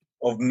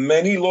of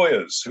many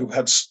lawyers who've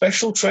had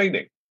special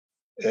training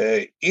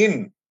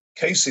in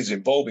cases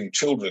involving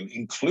children,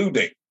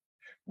 including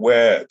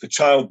where the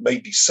child may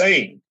be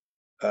saying,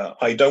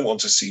 I don't want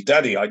to see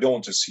daddy, I don't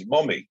want to see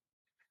mommy,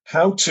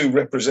 how to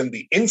represent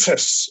the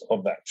interests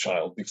of that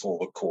child before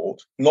the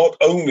court, not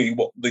only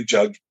what the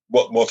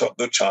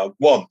child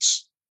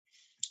wants.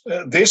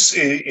 This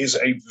is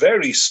a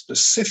very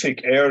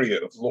specific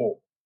area of law,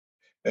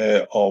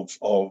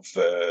 of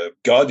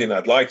guardian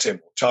ad litem,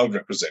 or child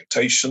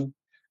representation.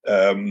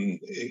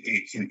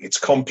 It's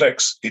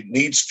complex, it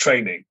needs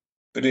training.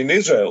 But in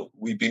Israel,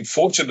 we've been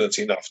fortunate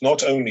enough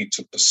not only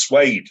to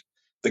persuade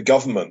the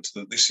government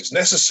that this is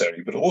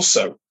necessary, but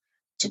also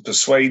to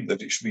persuade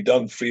that it should be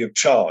done free of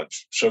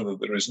charge, so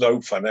that there is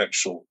no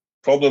financial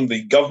problem.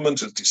 The government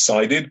has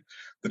decided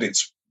that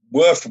it's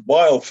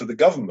worthwhile for the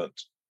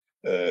government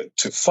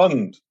to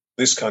fund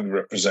this kind of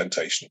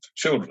representation for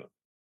children.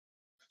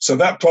 So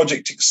that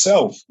project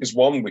itself is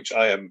one which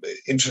I am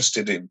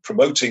interested in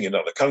promoting in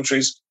other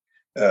countries,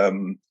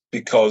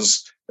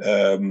 because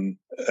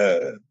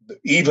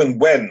even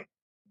when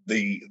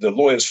the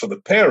lawyers for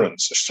the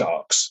parents are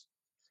sharks,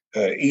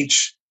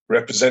 each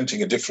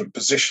representing a different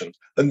position.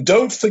 And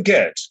don't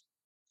forget,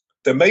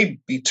 there may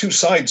be two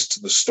sides to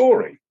the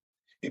story.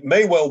 It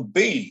may well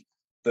be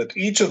that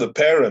each of the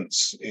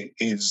parents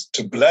is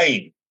to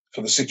blame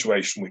for the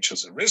situation which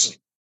has arisen.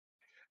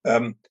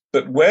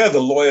 But where the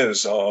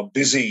lawyers are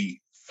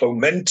busy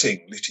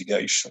fomenting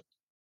litigation,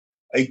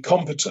 a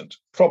competent,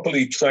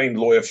 properly trained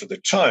lawyer for the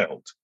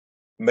child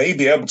may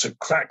be able to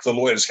crack the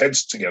lawyers'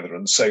 heads together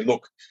and say,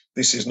 look,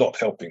 this is not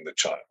helping the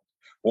child,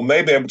 or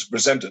may be able to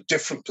present a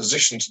different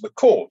position to the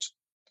court.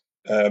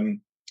 So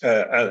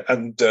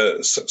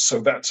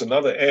that's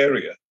another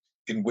area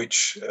in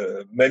which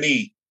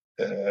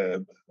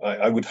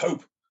I would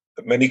hope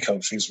that many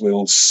countries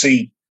will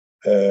see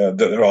that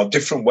there are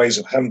different ways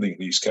of handling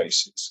these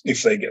cases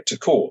if they get to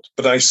court.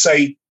 But I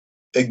say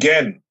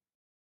again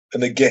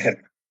and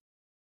again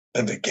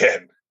and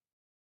again,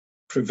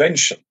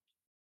 prevention,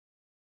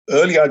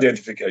 early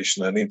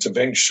identification and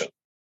intervention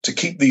to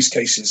keep these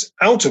cases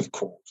out of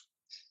court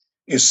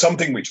is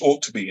something which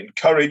ought to be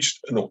encouraged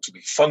and ought to be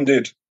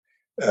funded.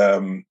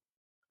 And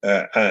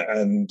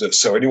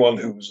so anyone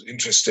who's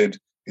interested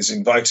is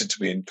invited to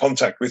be in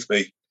contact with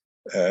me.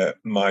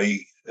 My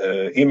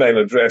email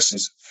address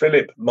is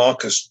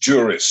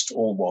philipmarcusjurist,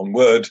 all one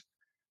word,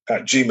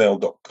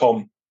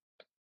 @gmail.com.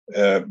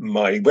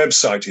 My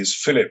website is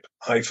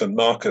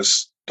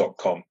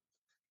philip-marcus.com.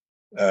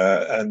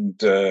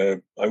 And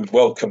I would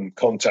welcome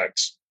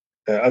contacts.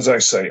 As I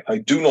say, I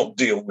do not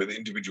deal with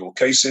individual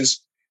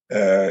cases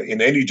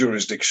in any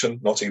jurisdiction,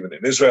 not even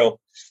in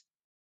Israel.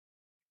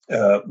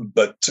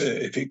 But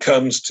if it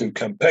comes to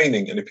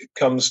campaigning and if it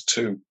comes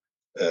to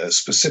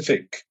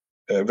specific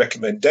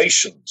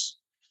recommendations,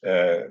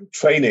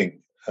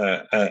 training,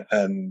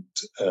 and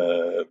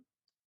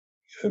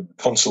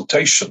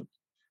consultation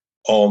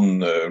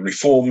on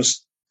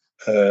reforms,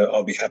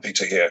 I'll be happy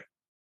to hear.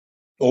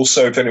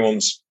 Also, if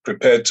anyone's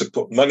prepared to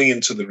put money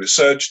into the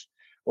research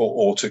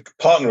or to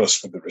partner us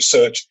for the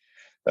research,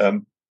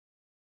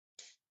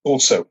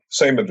 also,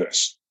 same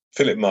address,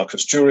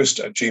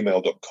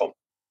 philipmarcusjurist@gmail.com.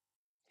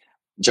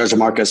 Judge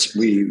Marcus,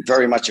 we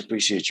very much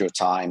appreciate your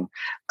time.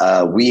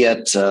 We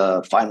at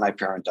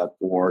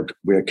findmyparent.org,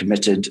 we're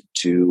committed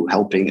to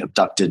helping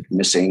abducted,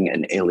 missing,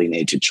 and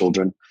alienated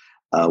children.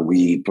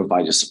 We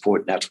provide a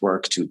support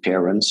network to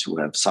parents who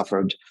have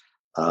suffered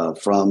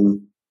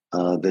from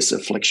this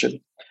affliction.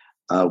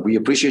 We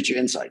appreciate your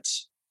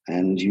insights,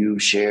 and you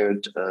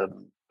shared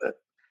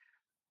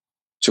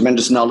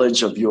tremendous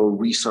knowledge of your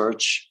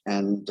research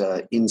and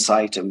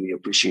insight, and we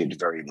appreciate it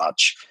very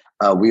much.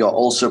 We are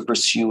also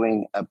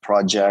pursuing a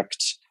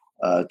project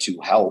to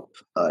help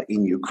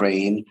in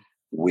Ukraine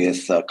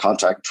with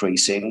contact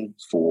tracing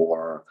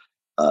for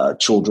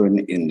children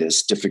in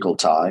this difficult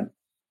time.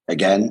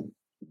 Again,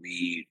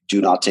 we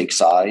do not take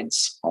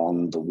sides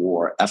on the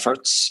war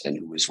efforts and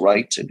who is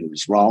right and who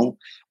is wrong.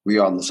 We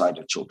are on the side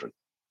of children,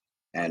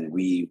 and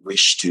we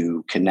wish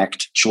to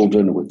connect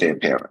children with their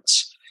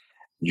parents.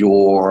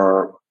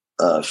 Your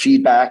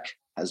feedback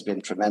has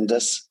been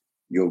tremendous.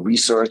 Your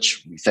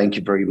research, we thank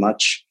you very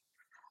much.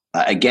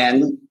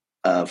 Again,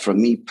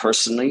 from me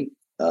personally,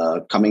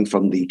 coming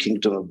from the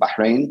Kingdom of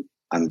Bahrain,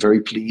 I'm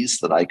very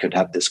pleased that I could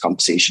have this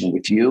conversation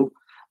with you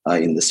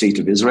in the state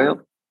of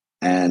Israel,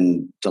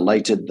 and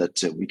delighted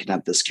that we can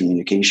have this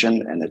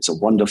communication. And it's a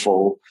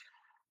wonderful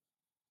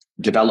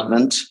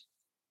development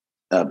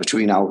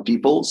between our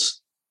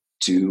peoples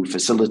to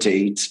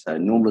facilitate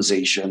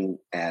normalization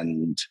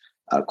and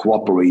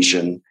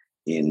cooperation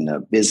in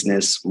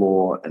business,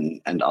 law,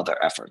 and other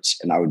efforts.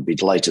 And I would be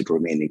delighted to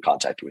remain in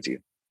contact with you.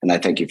 And I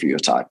thank you for your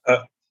time.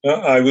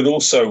 I would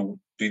also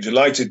be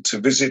delighted to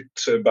visit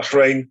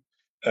Bahrain.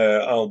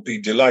 I'll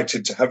be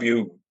delighted to have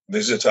you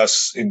visit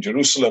us in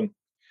Jerusalem.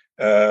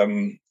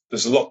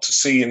 There's a lot to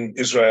see in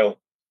Israel,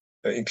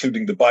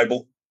 including the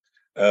Bible.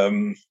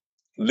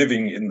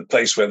 Living in the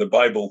place where the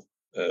Bible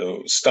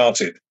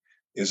started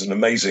is an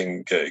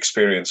amazing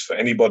experience for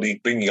anybody,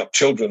 bringing up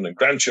children and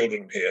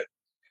grandchildren here.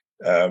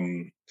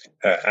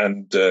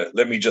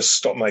 Let me just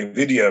stop my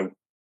video.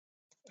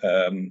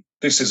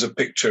 This is a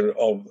picture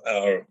of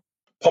our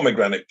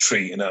pomegranate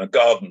tree in our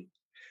garden,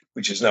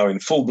 which is now in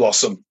full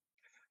blossom.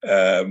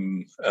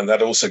 And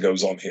that also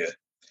goes on here.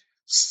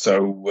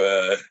 So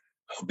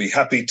I'll be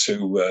happy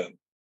to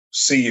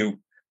see you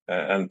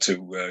and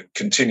to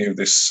continue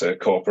this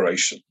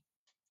cooperation.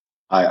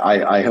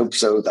 I hope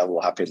so. That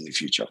will happen in the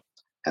future.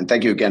 And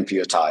thank you again for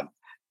your time.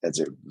 It's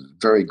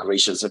very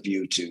gracious of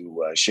you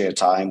to share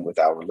time with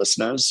our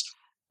listeners,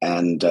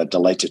 and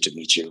delighted to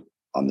meet you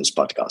on this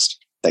podcast.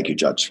 Thank you,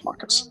 Judge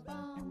Marcus.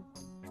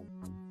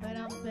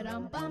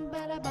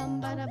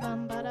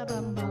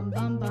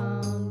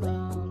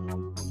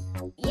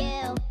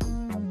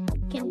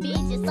 You can be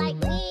just like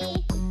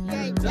me.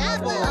 You're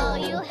double.